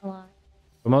fight a lot.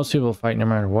 But most people fight no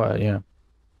matter what, yeah.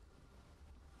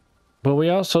 But we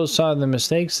also saw the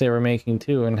mistakes they were making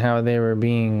too, and how they were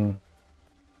being,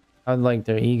 how like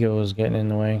their ego was getting in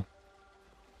the way.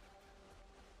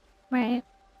 Right.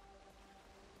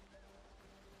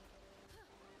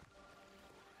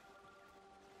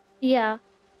 Yeah.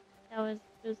 It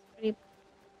was pretty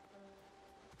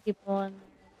people and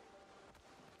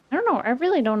I don't know. I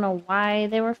really don't know why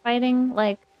they were fighting.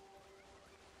 Like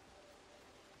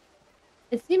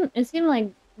it seemed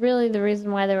like really the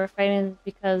reason why they were fighting is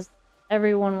because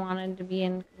everyone wanted to be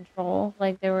in control.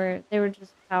 Like they were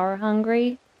just power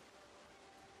hungry.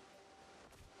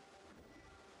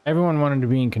 Everyone wanted to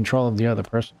be in control of the other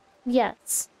person.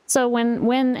 Yes. So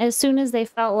when as soon as they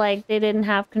felt like they didn't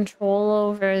have control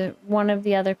over one of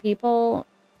the other people,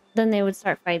 then they would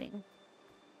start fighting.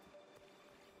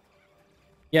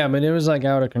 Yeah, but it was like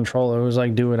out of control. It was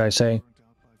like, do what I say.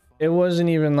 It wasn't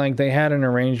even like they had an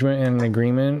arrangement and an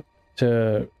agreement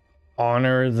to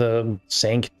honor the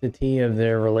sanctity of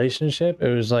their relationship.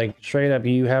 It was like straight up,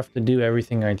 you have to do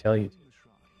everything I tell you to.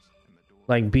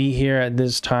 Like, be here at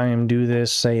this time, do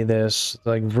this, say this.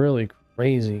 Like, really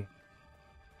crazy.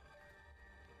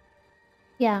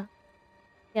 Yeah.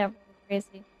 Yeah, really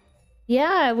crazy.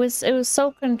 Yeah, it was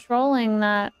so controlling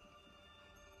that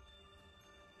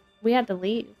we had to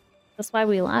leave. That's why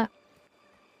we left.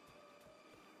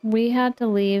 We had to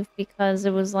leave because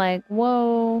it was like,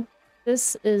 whoa,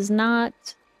 this is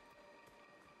not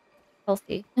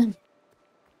healthy. All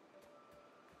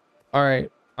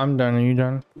right, I'm done. Are you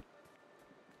done?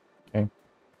 Okay.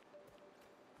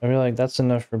 I feel like that's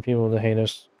enough for people to hate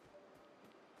us.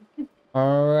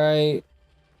 All right.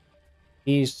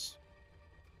 Peace.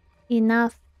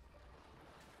 Enough.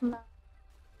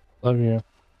 Love you.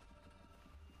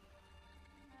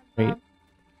 Wait.